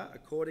Nineveh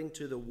according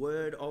to the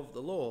word of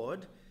the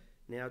Lord.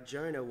 Now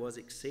Nineveh was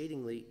an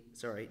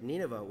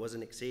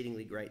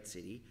exceedingly great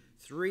city,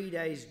 3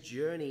 days'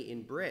 journey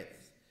in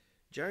breadth.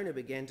 Jonah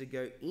began to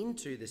go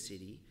into the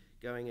city,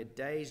 going a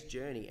day's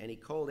journey, and he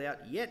called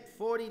out, "Yet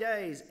 40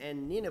 days,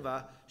 and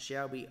Nineveh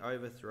shall be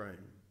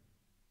overthrown."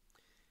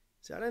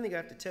 So I don't think I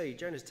have to tell you,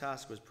 Jonah's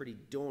task was pretty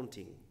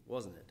daunting,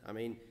 wasn't it? I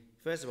mean,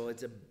 first of all,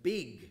 it's a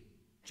big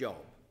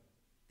job.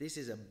 This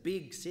is a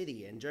big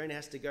city, and Jonah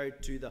has to go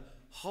to the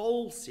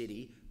whole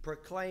city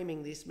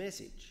proclaiming this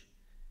message.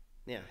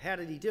 Now, how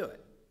did he do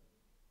it?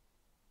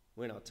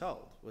 We're not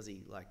told. Was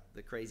he like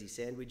the crazy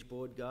sandwich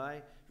board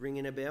guy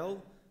ringing a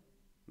bell?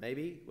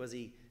 Maybe. Was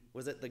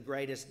it the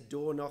greatest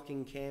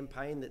door-knocking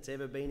campaign that's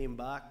ever been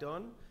embarked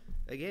on?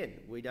 Again,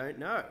 we don't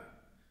know.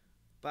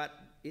 But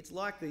it's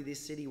likely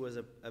this city was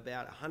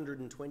about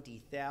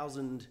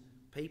 120,000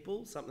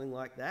 people, something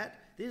like that.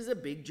 This is a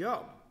big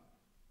job.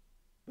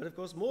 But of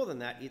course, more than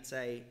that, it's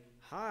a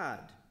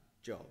hard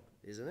job,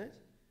 isn't it?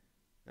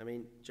 I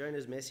mean,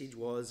 Jonah's message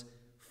was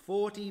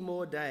 40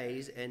 more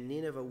days and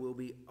Nineveh will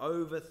be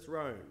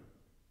overthrown.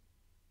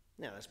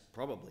 Now, that's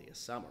probably a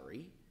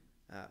summary,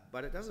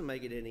 but it doesn't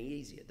make it any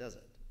easier, does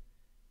it?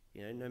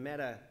 No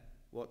matter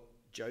what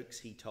jokes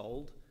he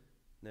told,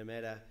 no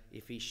matter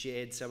if he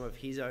shared some of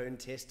his own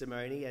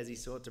testimony as he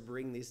sought to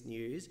bring this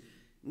news,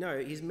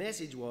 no, his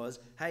message was,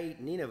 hey,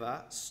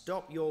 Nineveh,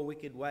 stop your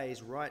wicked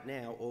ways right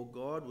now or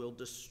God will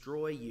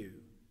destroy you.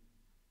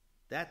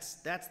 That's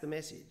the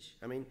message.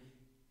 I mean,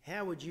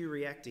 how would you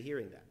react to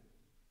hearing that?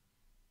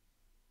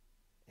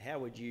 How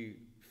would you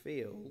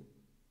feel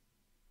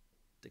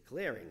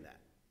declaring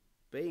that,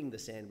 being the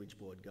sandwich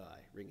board guy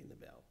ringing the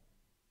bell?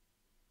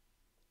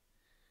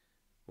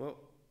 Well,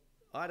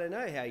 I don't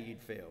know how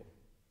you'd feel,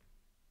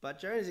 but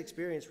Jonah's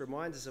experience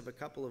reminds us of a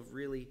couple of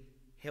really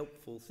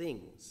helpful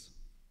things.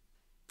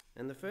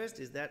 And the first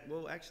is that,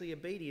 well, actually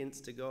obedience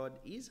to God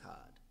is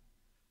hard.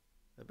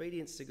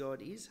 Obedience to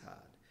God is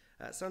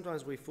hard.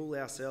 Sometimes we fool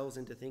ourselves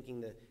into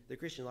thinking that the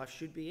Christian life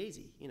should be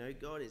easy.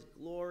 God is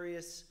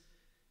glorious.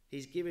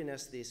 He's given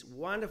us this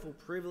wonderful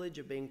privilege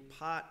of being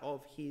part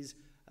of his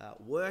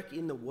work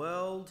in the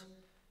world.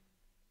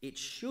 It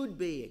should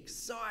be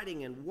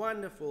exciting and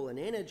wonderful and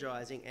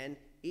energizing, and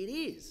it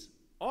is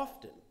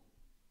often.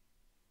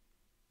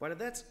 But if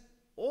that's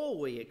all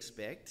we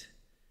expect,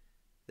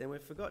 then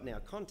we've forgotten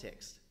our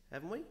context,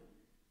 haven't we?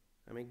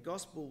 I mean,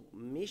 gospel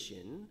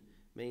mission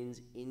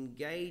means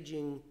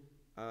engaging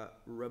a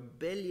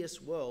rebellious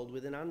world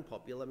with an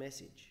unpopular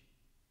message.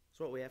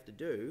 That's what we have to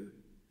do,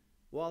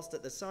 whilst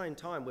at the same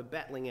time we're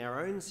battling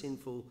our own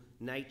sinful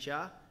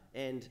nature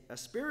and a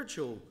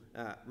spiritual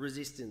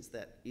resistance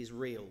that is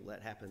real,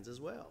 that happens as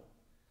well.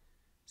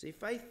 See,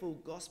 faithful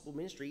gospel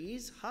ministry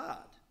is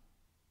hard.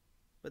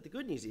 But the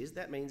good news is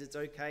that means it's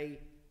okay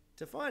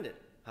to find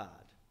it hard,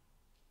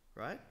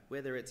 right?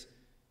 Whether it's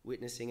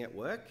witnessing at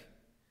work,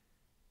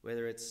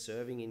 whether it's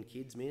serving in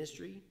kids'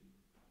 ministry,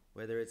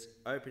 whether it's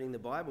opening the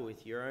Bible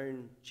with your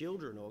own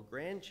children or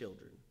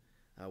grandchildren,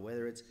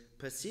 whether it's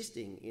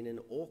persisting in an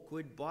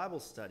awkward Bible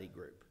study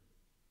group,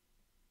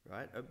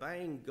 right?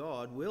 Obeying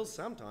God will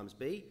sometimes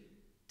be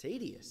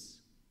tedious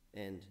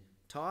and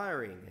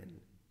tiring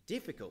and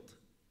difficult.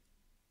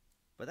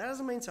 But that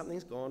doesn't mean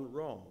something's gone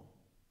wrong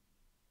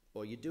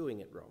or you're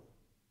doing it wrong.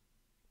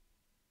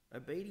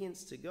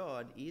 Obedience to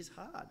God is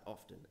hard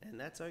often, and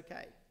that's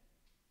okay.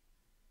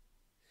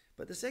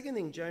 But the second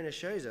thing Jonah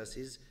shows us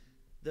is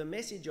the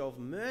message of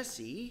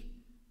mercy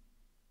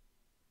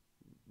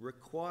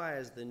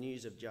requires the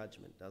news of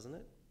judgment, doesn't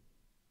it?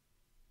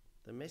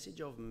 The message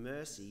of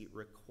mercy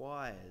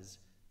requires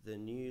the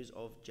news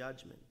of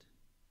judgment.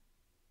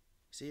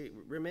 See,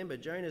 remember,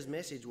 Jonah's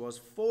message was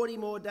 40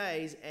 more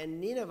days and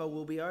Nineveh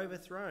will be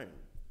overthrown.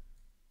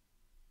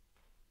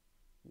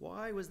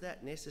 Why was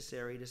that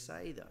necessary to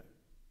say, though?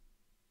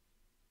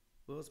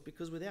 Well, it's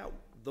because without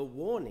the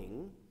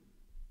warning,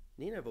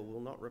 Nineveh will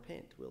not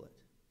repent, will it?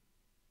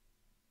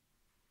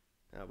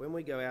 When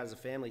we go out as a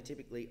family,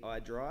 typically I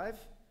drive,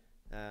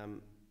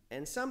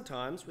 and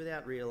sometimes,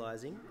 without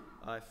realising,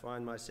 I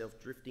find myself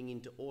drifting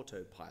into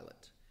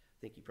autopilot. I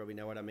think you probably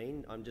know what I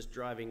mean. I'm just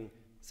driving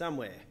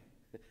somewhere.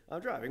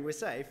 I'm driving, we're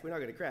safe, we're not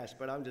going to crash,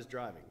 but I'm just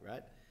driving,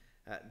 right?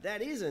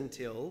 That is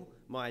until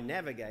my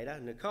navigator,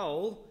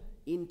 Nicole,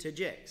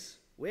 interjects.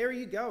 Where are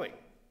you going?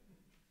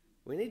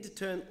 We need to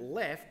turn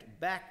left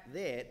back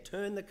there,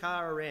 turn the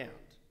car around.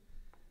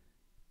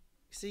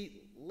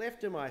 See,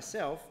 left to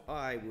myself,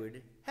 I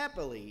would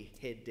happily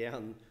head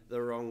down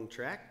the wrong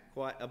track,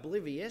 quite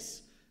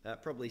oblivious,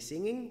 probably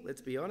singing,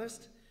 let's be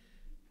honest.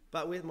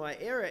 But with my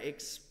error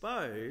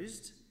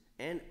exposed,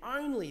 and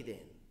only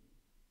then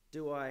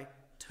do I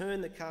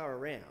turn the car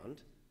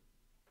around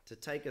to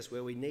take us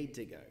where we need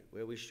to go,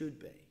 where we should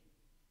be.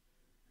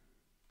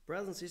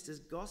 Brothers and sisters,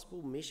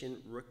 gospel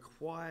mission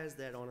requires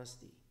that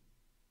honesty.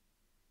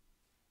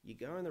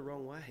 You're going the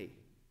wrong way.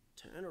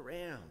 Turn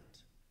around.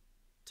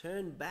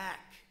 Turn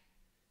back.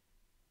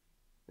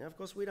 Now, of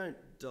course, we don't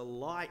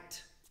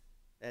delight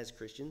as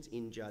Christians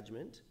in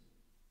judgment.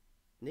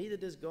 Neither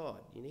does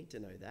God. You need to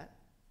know that.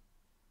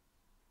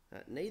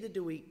 Neither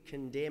do we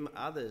condemn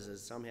others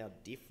as somehow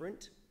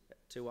different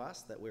to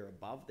us, that we're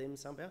above them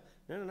somehow.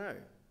 No.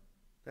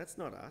 That's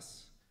not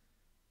us.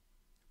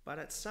 But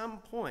at some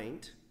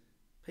point,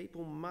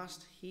 people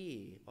must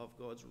hear of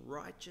God's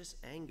righteous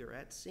anger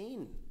at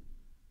sin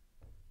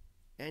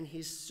and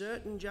his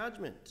certain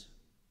judgment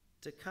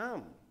to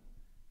come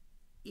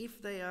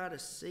if they are to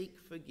seek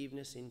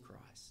forgiveness in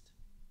Christ.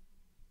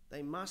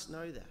 They must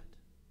know that.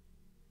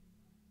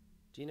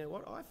 Do you know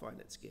what? I find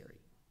it scary.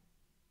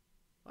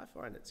 I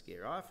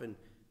often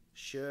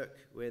shirk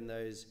when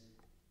those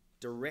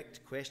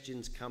direct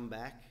questions come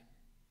back.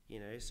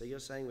 So you're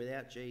saying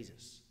without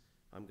Jesus,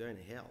 I'm going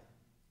to hell.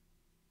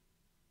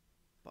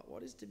 But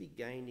what is to be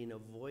gained in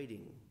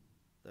avoiding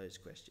those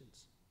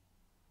questions?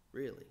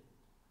 Really?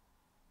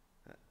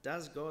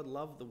 Does God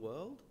love the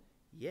world?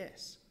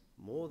 Yes,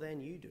 more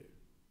than you do.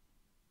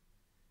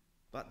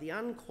 But the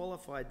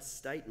unqualified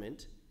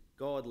statement,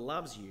 God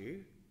loves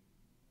you,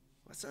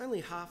 it's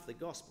only half the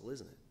gospel,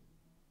 isn't it?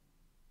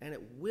 And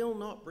it will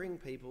not bring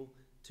people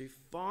to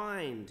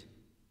find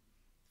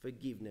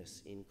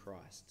forgiveness in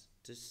Christ,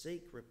 to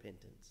seek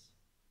repentance.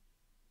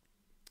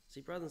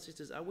 See, brothers and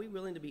sisters, are we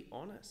willing to be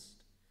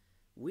honest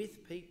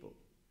with people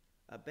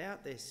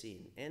about their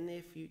sin and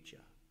their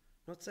future?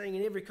 Not saying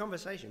in every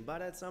conversation,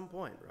 but at some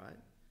point, right?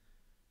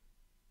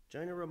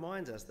 Jonah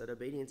reminds us that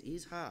obedience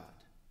is hard,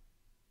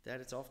 that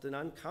it's often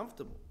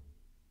uncomfortable.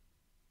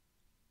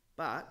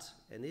 But,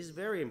 and this is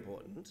very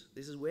important,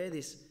 this is where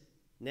this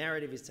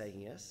narrative is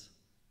taking us,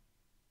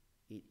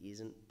 it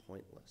isn't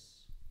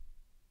pointless.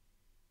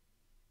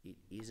 It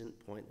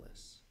isn't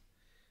pointless.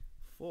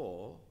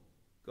 For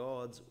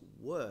God's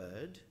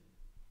word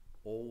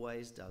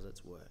always does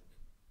its work.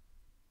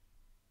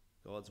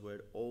 God's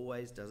word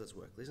always does its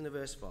work. Listen to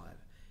verse 5.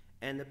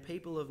 And the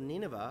people of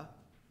Nineveh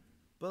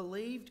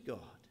believed God.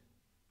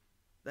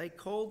 They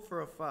called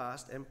for a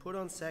fast and put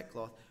on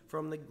sackcloth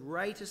from the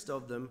greatest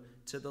of them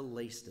to the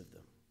least of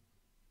them.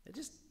 Now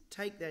just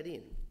take that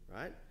in,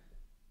 right?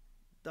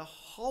 The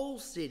whole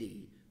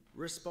city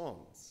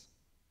responds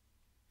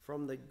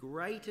from the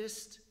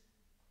greatest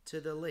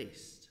to the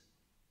least.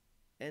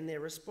 And their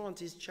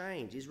response is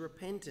change, is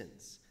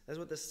repentance. That's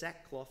what the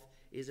sackcloth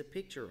is a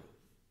picture of.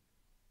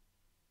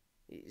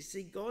 You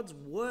see, God's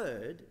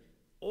word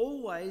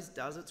always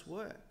does its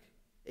work,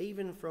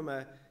 even from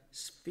a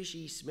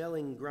fishy,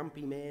 smelling,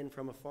 grumpy man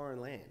from a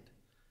foreign land,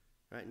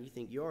 right? And you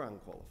think you're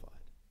unqualified.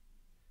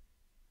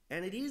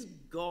 And it is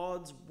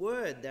God's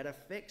word that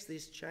affects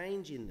this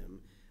change in them,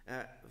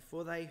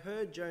 for they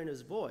heard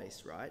Jonah's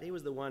voice, right? He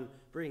was the one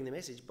bringing the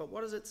message. But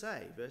what does it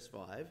say? Verse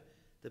 5,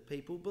 the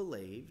people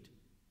believed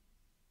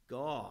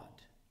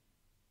God.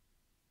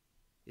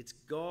 It's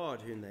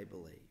God whom they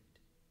believed.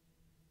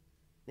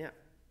 Now,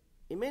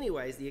 in many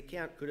ways, the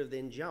account could have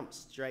then jumped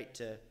straight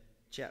to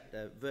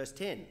verse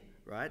 10,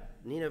 right?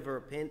 Nineveh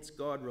repents,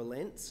 God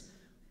relents,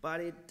 but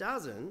it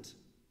doesn't.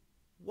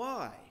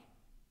 Why?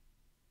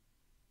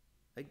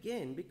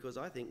 Again, because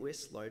I think we're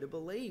slow to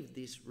believe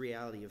this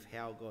reality of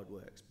how God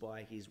works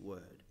by his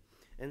word.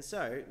 And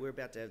so we're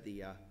about to have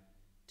the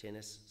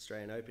tennis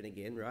Australian Open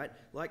again, right?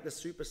 Like the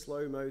super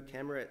slow-mo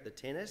camera at the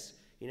tennis,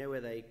 you know,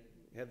 where they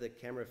have the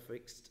camera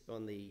fixed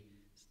on the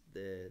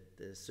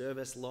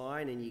service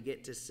line and you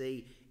get to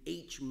see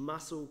each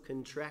muscle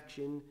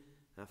contraction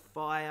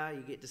fire,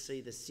 you get to see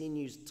the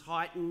sinews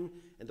tighten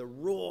and the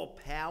raw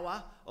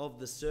power of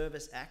the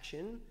service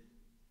action.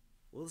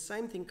 Well, the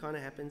same thing kind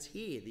of happens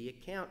here. The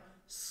account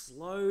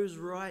slows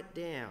right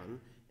down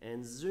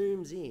and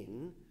zooms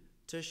in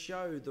to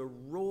show the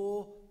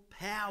raw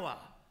power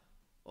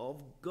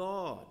of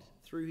God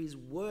through his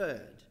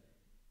word,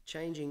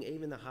 changing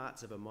even the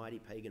hearts of a mighty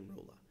pagan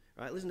ruler.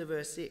 Right, listen to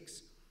verse 6.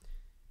 It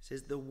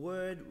says, the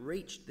word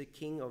reached the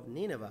king of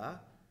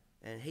Nineveh,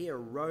 and he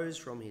arose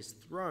from his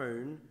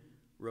throne,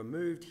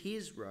 removed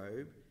his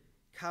robe,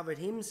 covered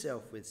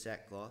himself with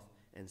sackcloth,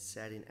 and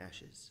sat in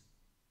ashes.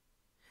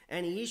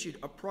 And he issued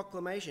a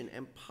proclamation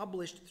and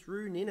published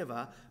through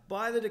Nineveh,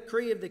 by the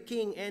decree of the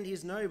king and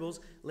his nobles,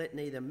 let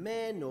neither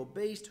man nor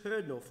beast,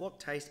 herd nor flock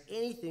taste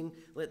anything,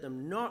 let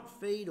them not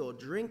feed or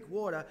drink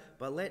water,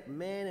 but let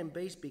man and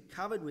beast be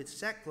covered with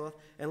sackcloth,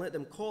 and let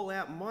them call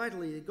out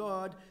mightily to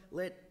God.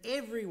 Let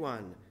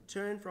everyone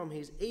turn from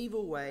his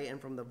evil way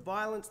and from the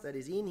violence that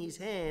is in his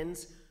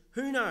hands.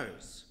 Who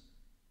knows?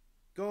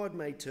 God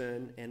may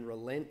turn and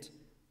relent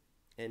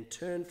and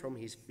turn from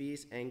his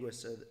fierce anger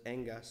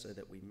so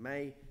that we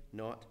may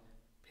not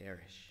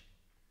perish.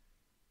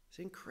 It's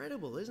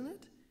incredible, isn't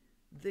it?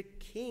 The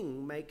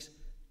king makes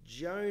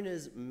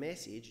Jonah's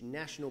message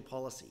national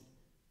policy.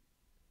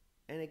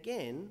 And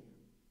again,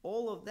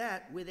 all of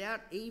that without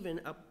even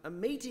a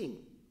meeting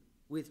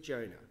with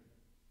Jonah.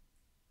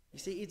 You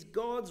see, it's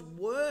God's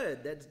word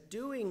that's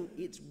doing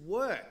its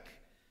work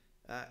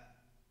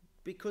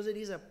because it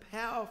is a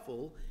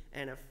powerful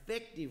and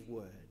effective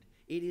word.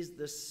 It is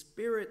the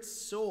Spirit's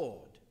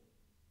sword,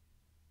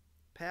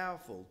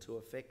 powerful to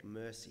effect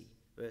mercy.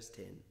 Verse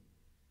 10.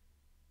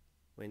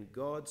 When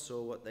God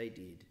saw what they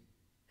did,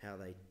 how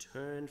they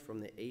turned from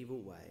their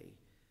evil way,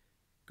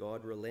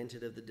 God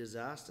relented of the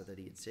disaster that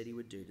he had said he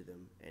would do to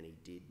them, and he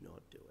did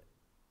not do it.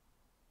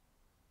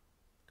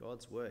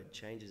 God's word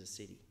changes a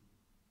city.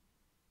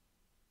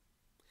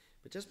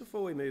 But just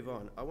before we move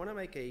on, I want to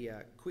make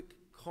a quick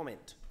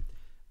comment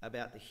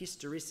about the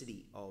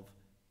historicity of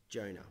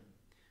Jonah.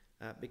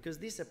 Because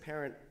this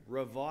apparent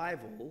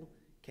revival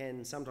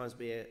can sometimes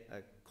be a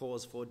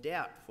cause for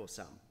doubt for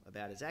some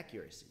about its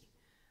accuracy.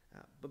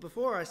 But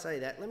before I say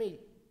that, let me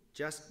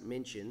just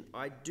mention,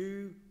 I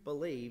do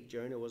believe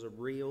Jonah was a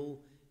real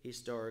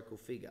historical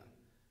figure.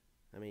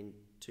 I mean,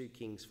 2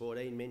 Kings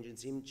 14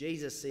 mentions him.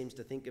 Jesus seems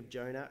to think of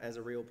Jonah as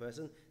a real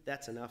person.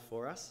 That's enough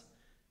for us.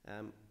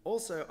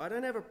 Also, I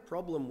don't have a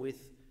problem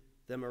with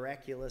the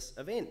miraculous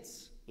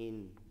events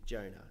in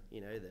Jonah.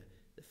 You know,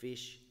 the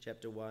fish,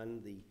 chapter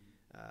 1, the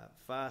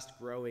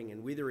fast-growing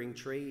and withering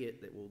tree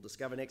that we'll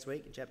discover next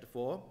week in chapter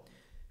 4.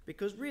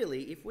 Because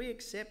really, if we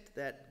accept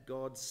that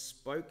God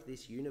spoke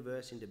this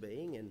universe into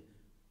being and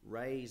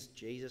raised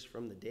Jesus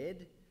from the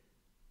dead,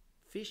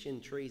 fish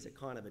and trees are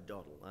kind of a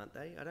doddle, aren't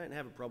they? I don't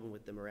have a problem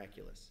with the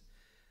miraculous.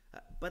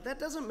 But that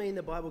doesn't mean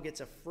the Bible gets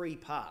a free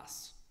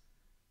pass.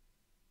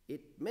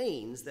 It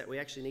means that we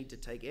actually need to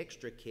take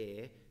extra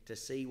care to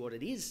see what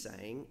it is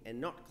saying and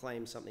not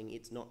claim something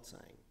it's not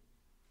saying.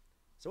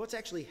 So what's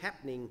actually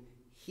happening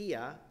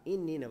here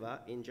in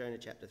Nineveh in Jonah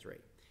chapter 3?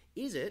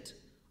 Is it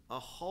a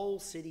whole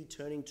city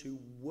turning to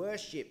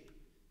worship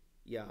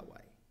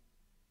Yahweh?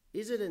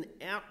 Is it an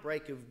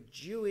outbreak of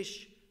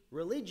Jewish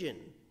religion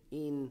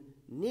in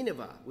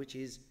Nineveh, which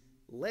is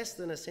less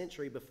than a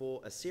century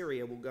before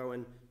Assyria will go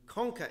and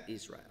conquer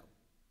Israel?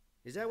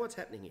 Is that what's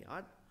happening here?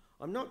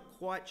 I'm not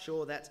quite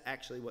sure that's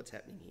actually what's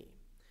happening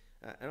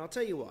here. And I'll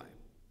tell you why.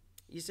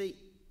 You see,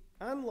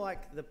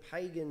 unlike the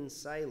pagan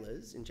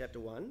sailors in chapter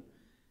 1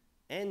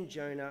 and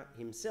Jonah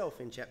himself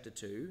in chapter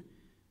 2,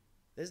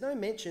 there's no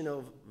mention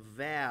of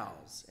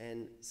vows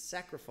and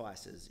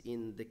sacrifices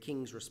in the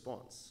king's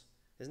response.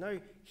 There's no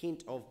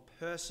hint of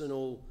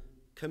personal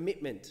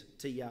commitment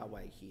to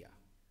Yahweh here.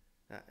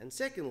 And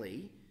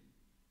secondly,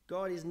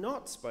 God is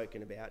not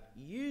spoken about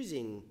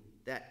using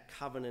that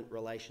covenant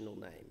relational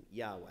name,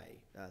 Yahweh.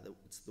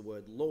 It's the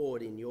word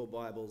Lord in your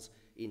Bibles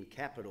in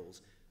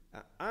capitals,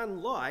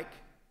 unlike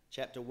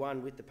chapter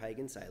 1 with the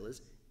pagan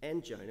sailors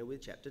and Jonah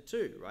with chapter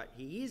 2, right?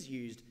 He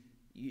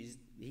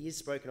is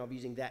spoken of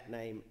using that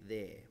name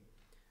there.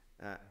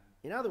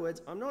 In other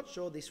words, I'm not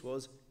sure this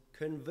was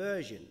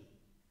conversion,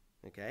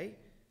 okay?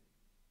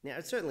 Now,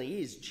 it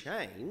certainly is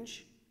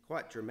change,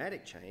 quite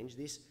dramatic change.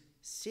 This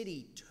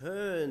city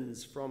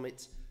turns from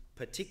its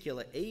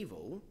particular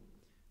evil,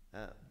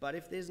 but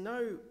if there's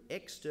no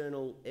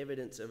external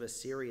evidence of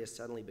Assyria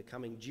suddenly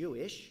becoming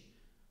Jewish,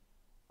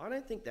 I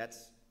don't think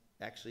that's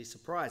actually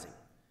surprising.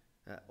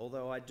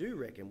 Although I do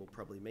reckon we'll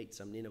probably meet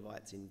some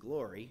Ninevites in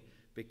glory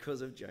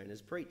because of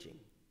Jonah's preaching.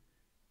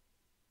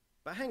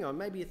 But hang on,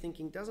 maybe you're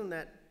thinking, doesn't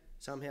that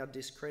somehow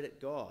discredit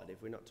God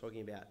if we're not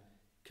talking about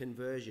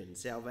conversion,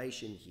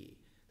 salvation here?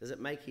 Does it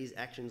make his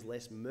actions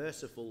less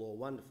merciful or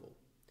wonderful?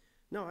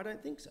 No, I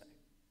don't think so.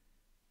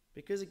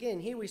 Because again,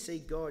 here we see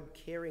God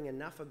caring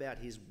enough about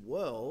his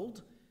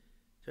world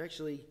to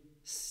actually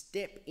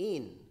step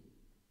in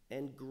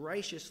and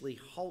graciously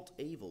halt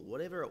evil,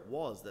 whatever it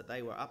was that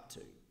they were up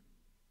to.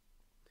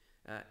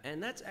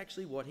 And that's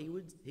actually what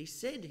he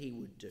said he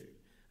would do.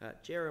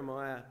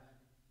 Jeremiah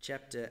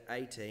chapter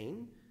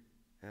 18,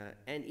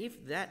 and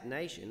if that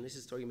nation, this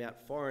is talking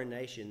about foreign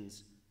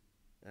nations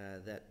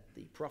that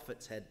the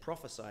prophets had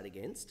prophesied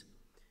against,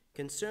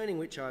 concerning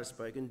which I have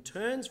spoken,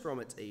 turns from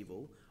its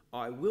evil,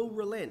 I will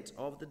relent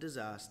of the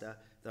disaster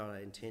that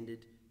I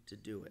intended to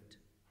do it.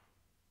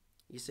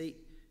 You see,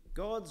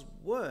 God's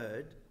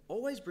word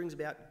always brings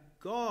about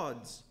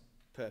God's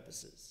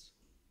purposes.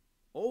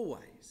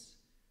 Always.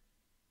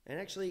 And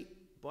actually,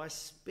 by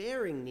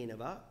sparing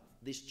Nineveh,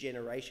 this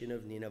generation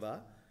of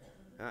Nineveh,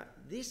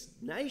 this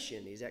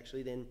nation is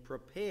actually then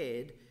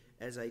prepared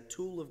as a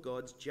tool of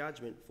God's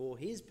judgment for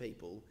his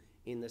people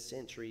in the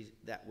centuries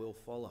that will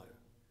follow.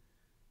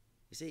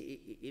 You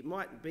see, it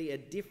might be a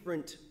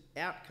different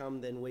outcome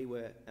than we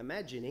were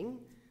imagining,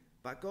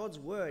 but God's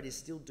word is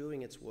still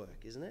doing its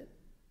work, isn't it?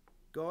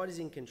 God is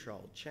in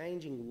control,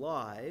 changing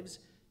lives,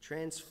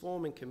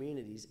 transforming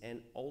communities,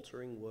 and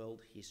altering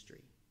world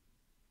history.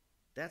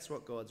 That's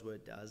what God's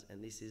word does,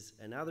 and this is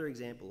another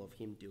example of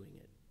him doing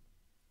it.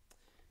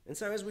 And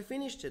so as we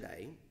finish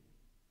today,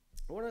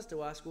 I want us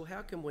to ask, well,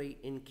 how can we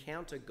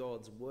encounter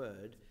God's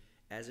word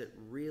as it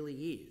really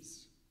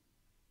is?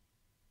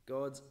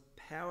 God's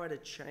power to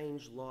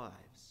change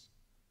lives,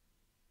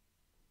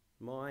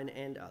 mine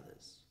and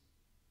others.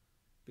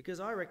 Because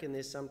I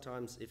reckon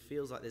sometimes it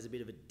feels like there's a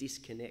bit of a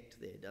disconnect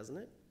there, doesn't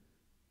it?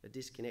 A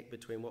disconnect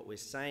between what we're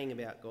saying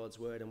about God's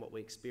word and what we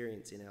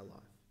experience in our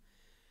life.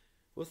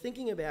 Well,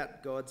 thinking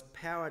about God's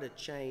power to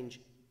change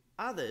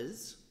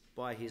others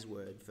by his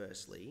word,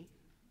 firstly,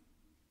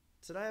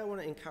 today I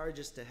want to encourage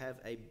us to have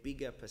a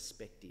bigger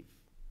perspective.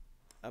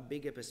 A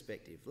bigger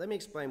perspective. Let me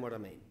explain what I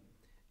mean.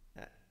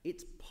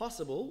 It's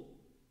possible,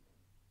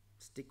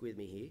 stick with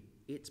me here,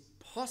 it's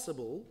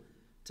possible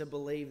to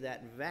believe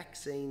that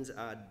vaccines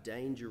are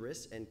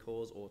dangerous and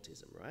cause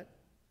autism, right?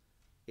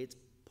 It's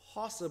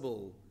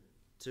possible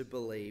to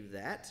believe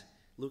that,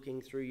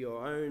 looking through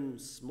your own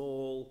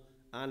small,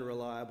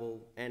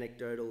 unreliable,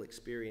 anecdotal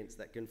experience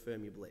that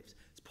confirm your beliefs.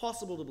 It's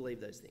possible to believe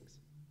those things.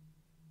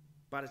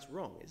 But it's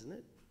wrong, isn't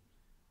it?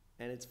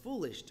 And it's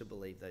foolish to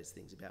believe those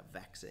things about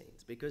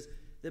vaccines because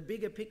the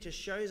bigger picture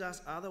shows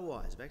us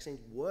otherwise.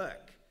 Vaccines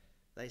work.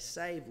 They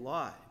save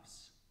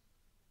lives.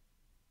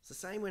 It's the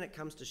same when it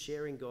comes to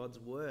sharing God's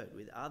word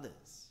with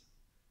others.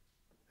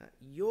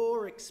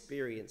 Your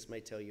experience may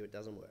tell you it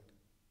doesn't work.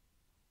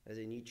 As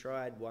in, you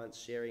tried once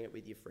sharing it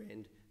with your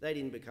friend, they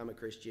didn't become a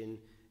Christian,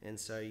 and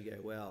so you go,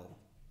 well,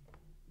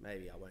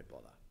 maybe I won't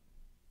bother.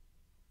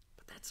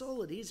 But that's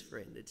all it is,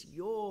 friend. It's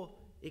your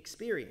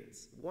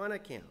experience, one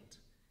account.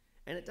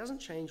 And it doesn't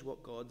change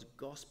what God's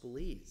gospel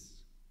is.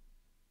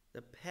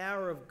 The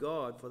power of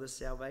God for the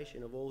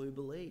salvation of all who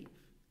believe.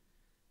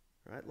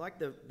 Right? Like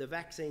the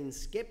vaccine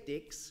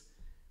skeptics,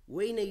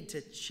 we need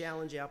to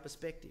challenge our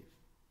perspective.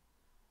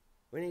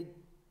 We need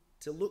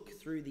to look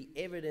through the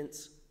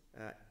evidence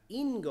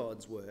in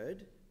God's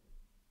word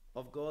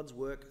of God's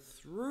work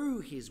through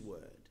his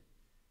word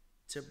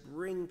to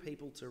bring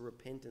people to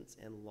repentance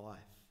and life,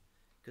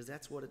 because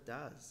that's what it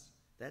does.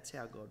 That's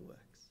how God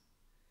works.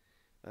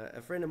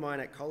 A friend of mine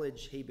at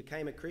college, he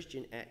became a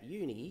Christian at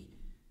uni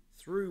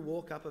through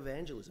walk-up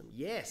evangelism.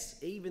 Yes,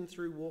 even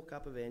through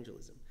walk-up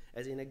evangelism.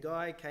 As in, a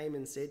guy came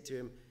and said to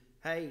him,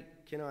 hey,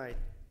 can I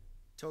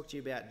talk to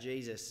you about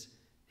Jesus?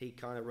 He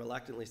kind of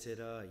reluctantly said,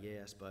 oh, yeah,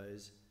 I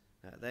suppose.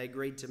 They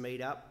agreed to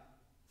meet up.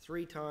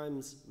 3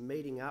 times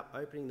meeting up,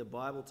 opening the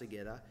Bible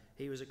together,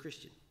 he was a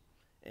Christian.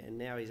 And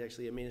now he's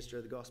actually a minister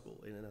of the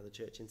gospel in another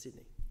church in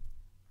Sydney.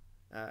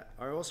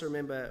 I also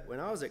remember when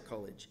I was at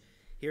college,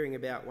 hearing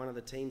about one of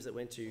the teams that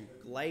went to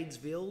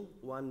Gladesville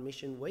one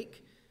mission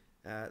week.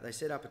 They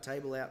set up a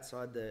table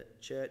outside the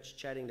church,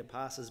 chatting to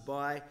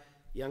passers-by.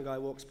 Young guy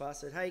walks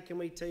past, said, hey, can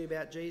we tell you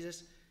about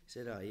Jesus? He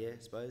said, oh, yeah,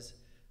 I suppose.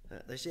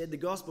 They shared the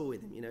gospel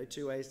with him,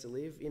 2 ways to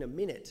live in a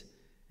minute.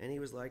 And he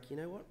was like, you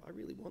know what? I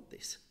really want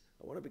this.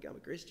 I want to become a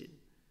Christian.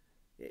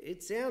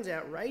 It sounds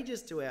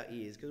outrageous to our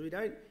ears because we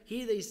don't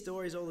hear these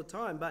stories all the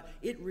time, but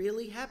it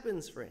really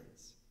happens,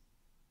 friends.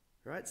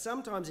 Right?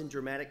 Sometimes in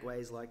dramatic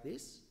ways like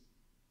this,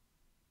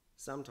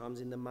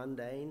 sometimes in the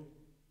mundane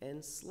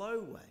and slow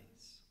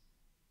ways.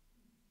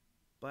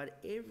 But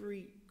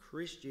every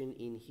Christian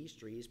in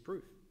history is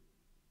proof.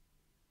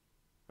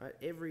 Right?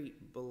 Every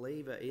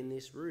believer in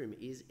this room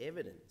is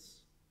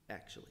evidence,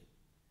 actually.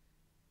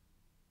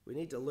 We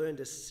need to learn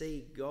to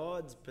see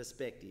God's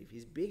perspective,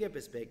 his bigger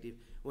perspective,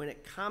 when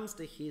it comes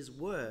to his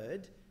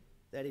word,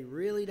 that he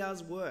really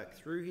does work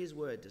through his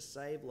word to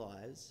save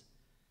lives,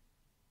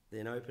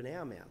 then open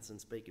our mouths and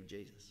speak of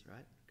Jesus,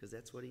 right? Because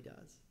that's what he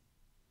does.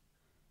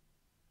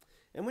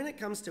 And when it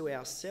comes to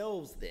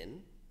ourselves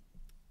then,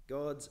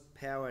 God's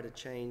power to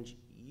change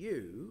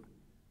you,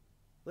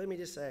 let me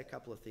just say a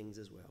couple of things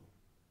as well.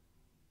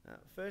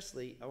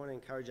 Firstly, I want to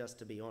encourage us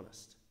to be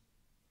honest.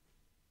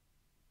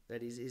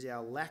 That is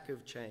our lack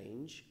of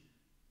change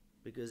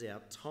because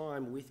our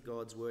time with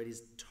God's word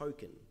is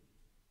token.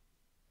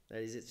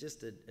 That is, it's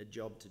just a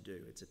job to do.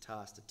 It's a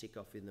task to tick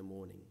off in the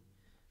morning.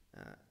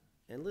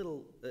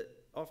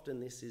 Often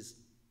this is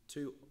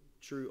too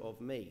true of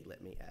me,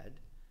 let me add.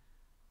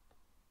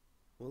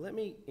 Well, let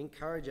me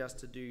encourage us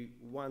to do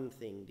one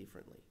thing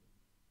differently.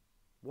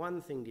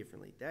 One thing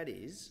differently. That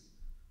is,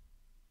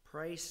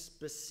 pray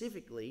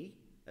specifically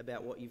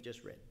about what you've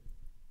just read.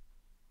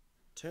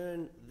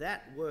 Turn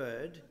that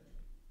word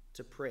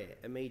to prayer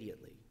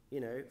immediately.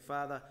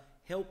 Father,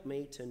 help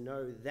me to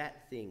know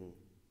that thing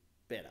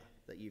better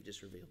that you've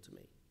just revealed to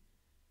me.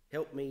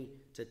 Help me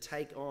to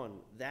take on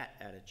that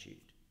attitude.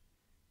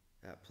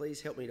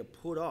 Please help me to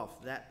put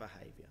off that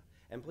behaviour.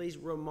 And please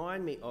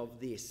remind me of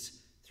this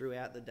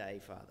throughout the day,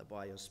 Father,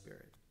 by your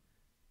Spirit.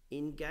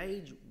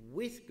 Engage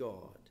with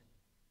God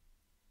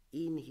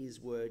in his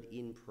word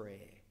in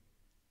prayer.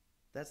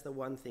 That's the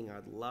one thing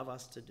I'd love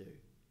us to do.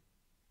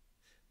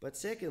 But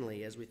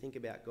secondly, as we think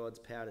about God's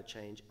power to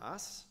change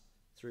us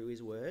through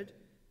his word,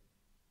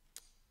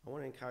 I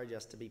want to encourage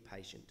us to be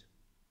patient.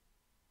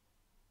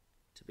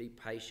 To be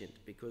patient,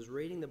 because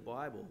reading the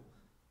Bible,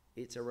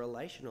 it's a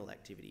relational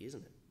activity,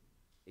 isn't it?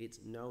 It's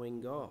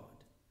knowing God.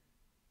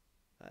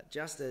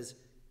 Just as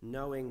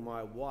knowing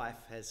my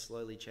wife has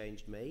slowly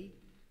changed me,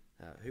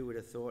 who would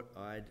have thought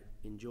I'd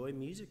enjoy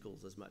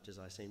musicals as much as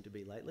I seem to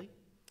be lately?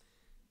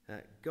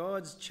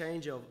 God's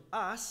change of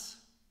us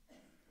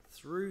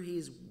through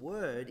his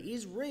word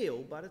is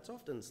real, but it's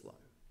often slow.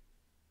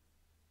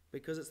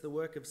 Because it's the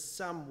work of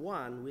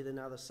someone with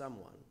another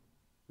someone,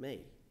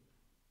 me.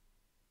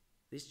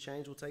 This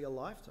change will take a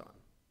lifetime.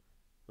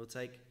 It will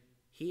take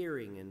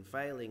hearing and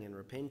failing and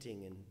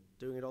repenting and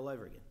doing it all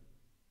over again.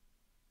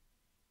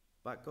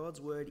 But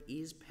God's word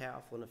is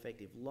powerful and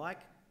effective, like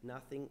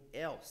nothing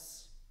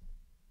else.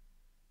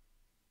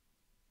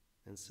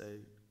 And so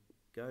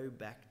go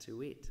back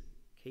to it.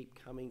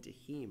 Keep coming to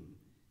him.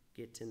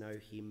 Get to know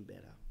him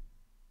better.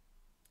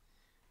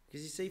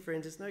 Because you see,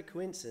 friends, it's no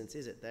coincidence,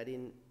 is it, that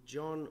in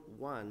John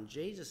 1,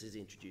 Jesus is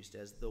introduced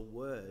as the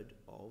Word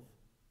of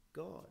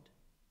God.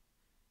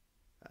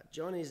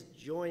 John is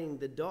joining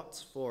the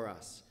dots for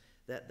us,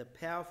 that the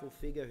powerful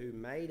figure who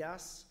made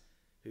us,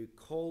 who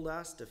called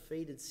us,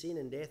 defeated sin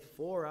and death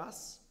for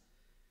us,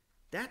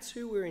 that's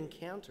who we're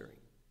encountering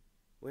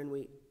when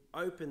we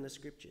open the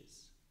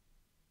Scriptures.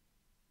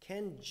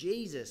 Can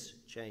Jesus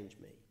change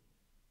me?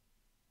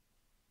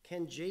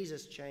 Can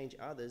Jesus change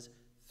others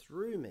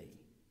through me?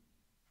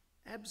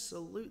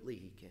 Absolutely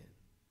he can.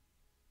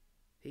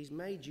 He's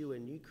made you a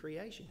new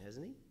creation,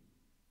 hasn't he?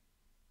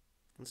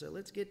 And so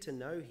let's get to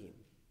know him.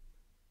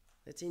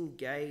 Let's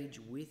engage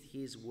with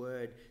his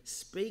word,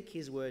 speak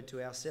his word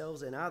to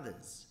ourselves and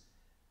others,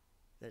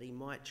 that he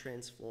might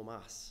transform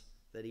us,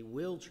 that he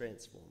will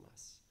transform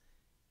us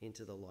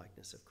into the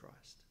likeness of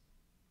Christ.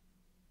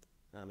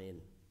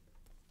 Amen.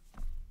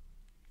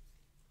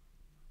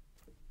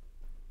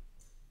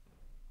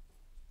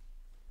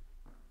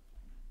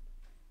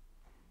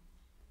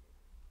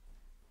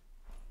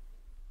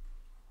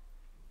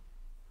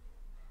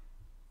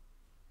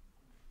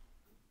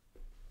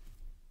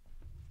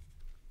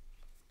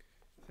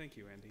 Thank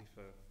you, Andy,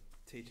 for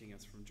teaching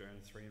us from Jonah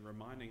 3 and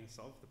reminding us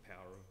of the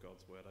power of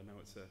God's word. I know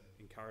it's an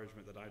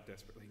encouragement that I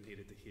desperately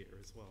needed to hear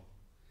as well.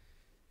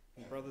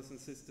 And brothers and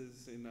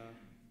sisters, in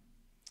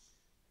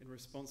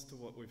response to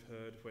what we've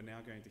heard, we're now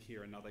going to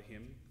hear another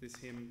hymn. This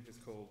hymn is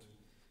called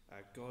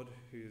God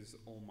Whose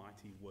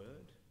Almighty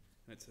Word.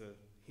 And it's a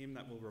hymn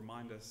that will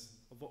remind us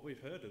of what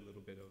we've heard a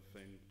little bit of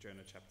in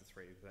Jonah chapter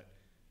 3, that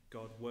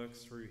God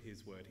works through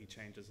his word. He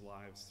changes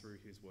lives through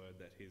his word,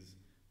 that his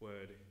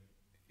word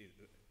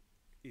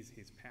is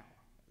his power.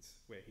 It's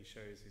where he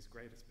shows his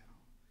greatest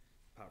power,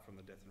 apart from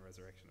the death and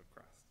resurrection of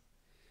Christ.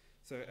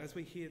 So as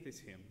we hear this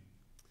hymn,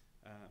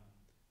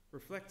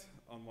 reflect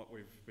on what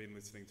we've been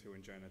listening to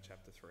in Jonah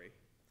chapter 3,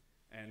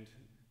 and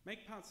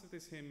make parts of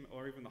this hymn,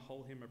 or even the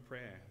whole hymn, a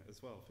prayer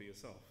as well for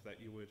yourself,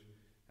 that you would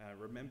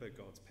remember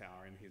God's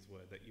power in his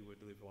word, that you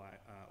would live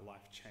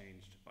life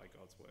changed by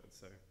God's word.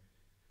 So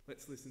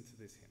let's listen to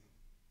this hymn.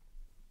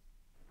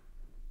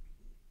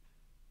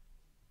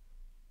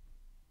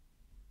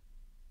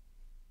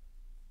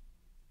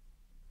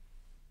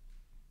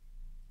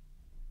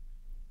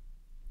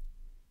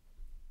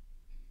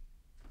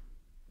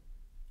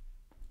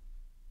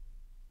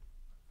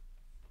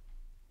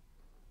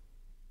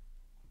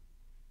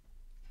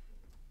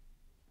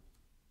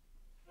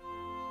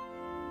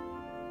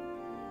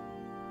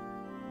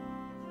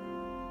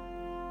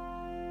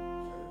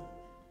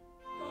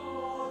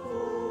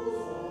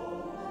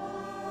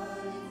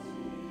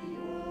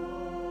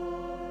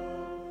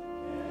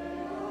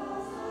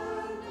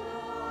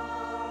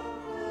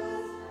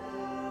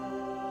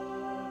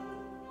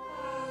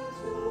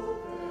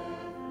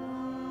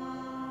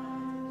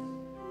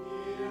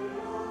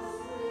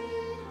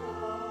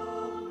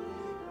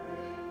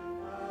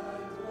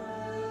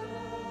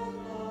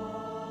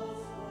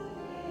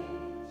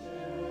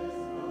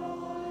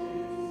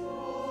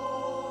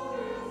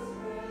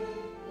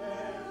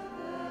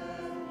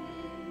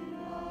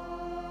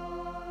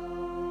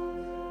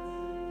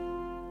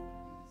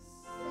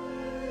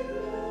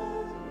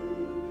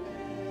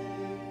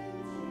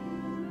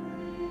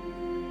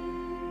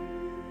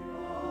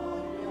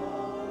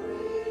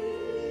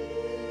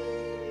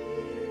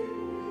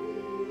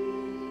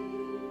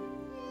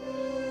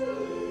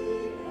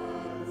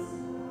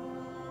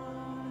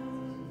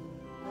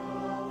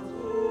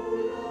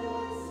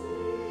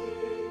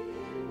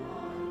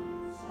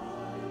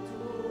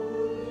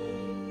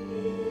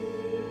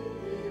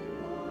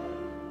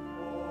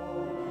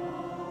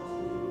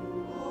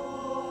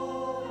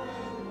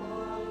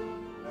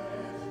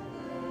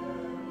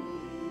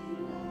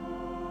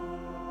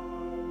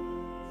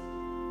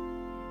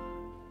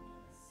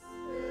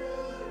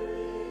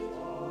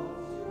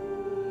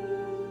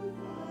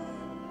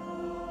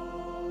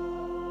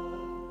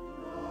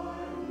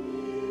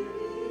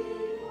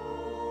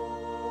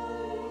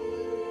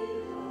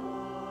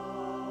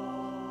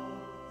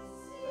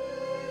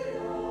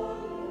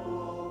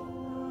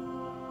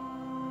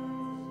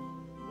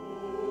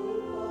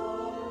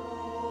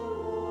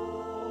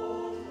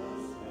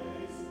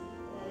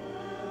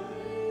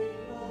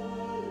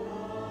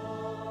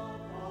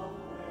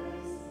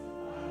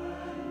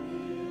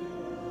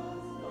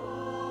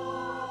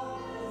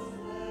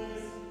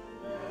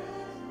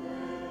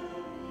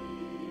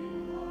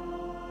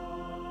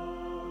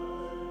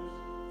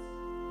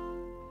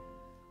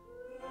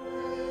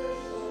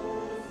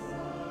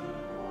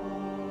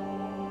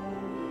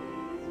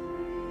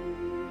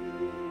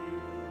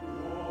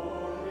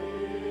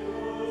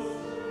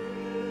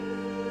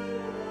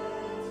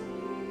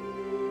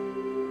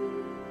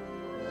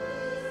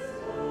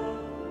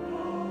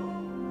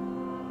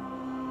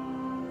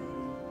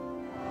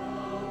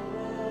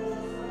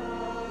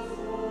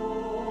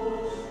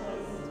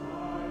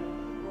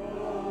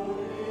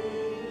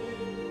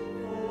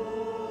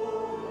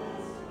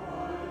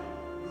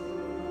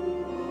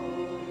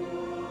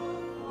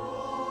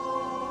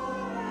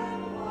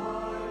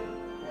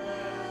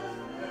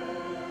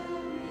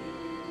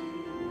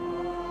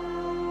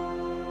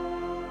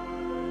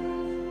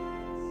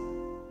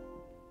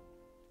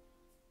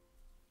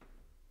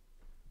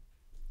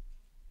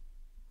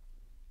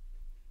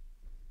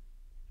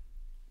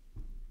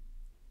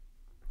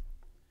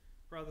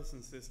 brothers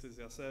and sisters,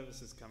 our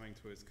service is coming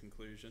to its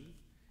conclusion.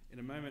 In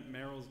a moment,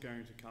 Meryl's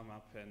going to come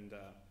up and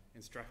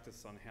instruct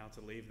us on how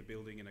to leave the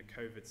building in a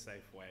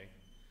COVID-safe way.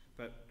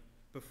 But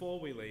before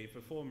we leave,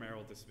 before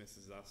Meryl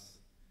dismisses us,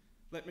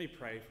 let me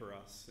pray for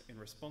us in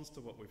response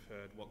to what we've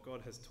heard, what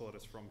God has taught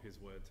us from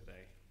his word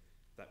today,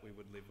 that we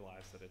would live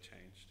lives that are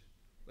changed.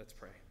 Let's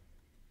pray.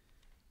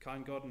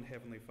 Kind God and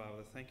Heavenly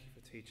Father, thank you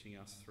for teaching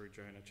us through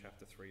Jonah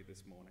chapter 3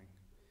 this morning.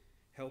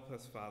 Help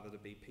us, Father, to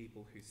be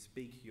people who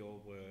speak your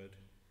word,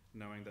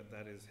 knowing that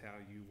that is how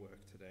you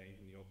work today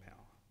in your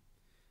power.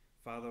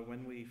 Father,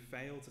 when we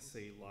fail to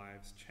see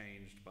lives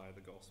changed by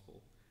the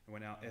gospel, and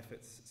when our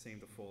efforts seem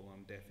to fall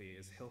on deaf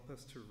ears, help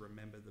us to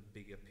remember the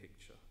bigger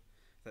picture,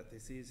 that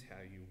this is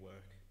how you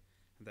work,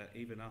 and that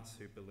even us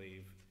who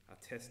believe are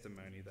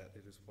testimony that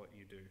it is what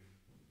you do,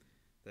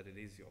 that it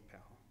is your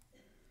power.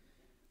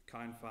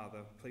 Kind Father,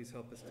 please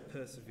help us to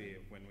persevere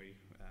when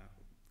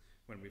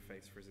we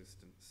face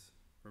resistance,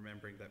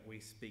 remembering that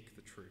we speak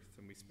the truth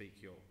and we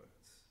speak your words.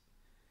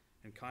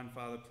 And kind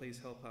Father, please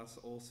help us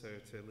also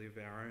to live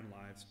our own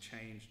lives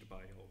changed by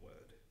your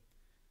word,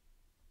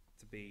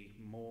 to be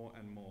more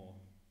and more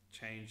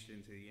changed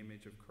into the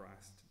image of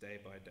Christ day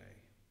by day.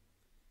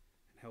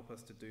 And help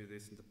us to do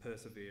this and to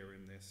persevere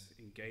in this,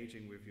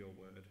 engaging with your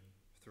word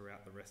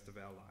throughout the rest of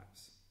our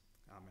lives.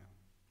 Amen.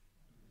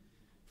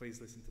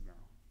 Please listen to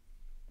Meryl.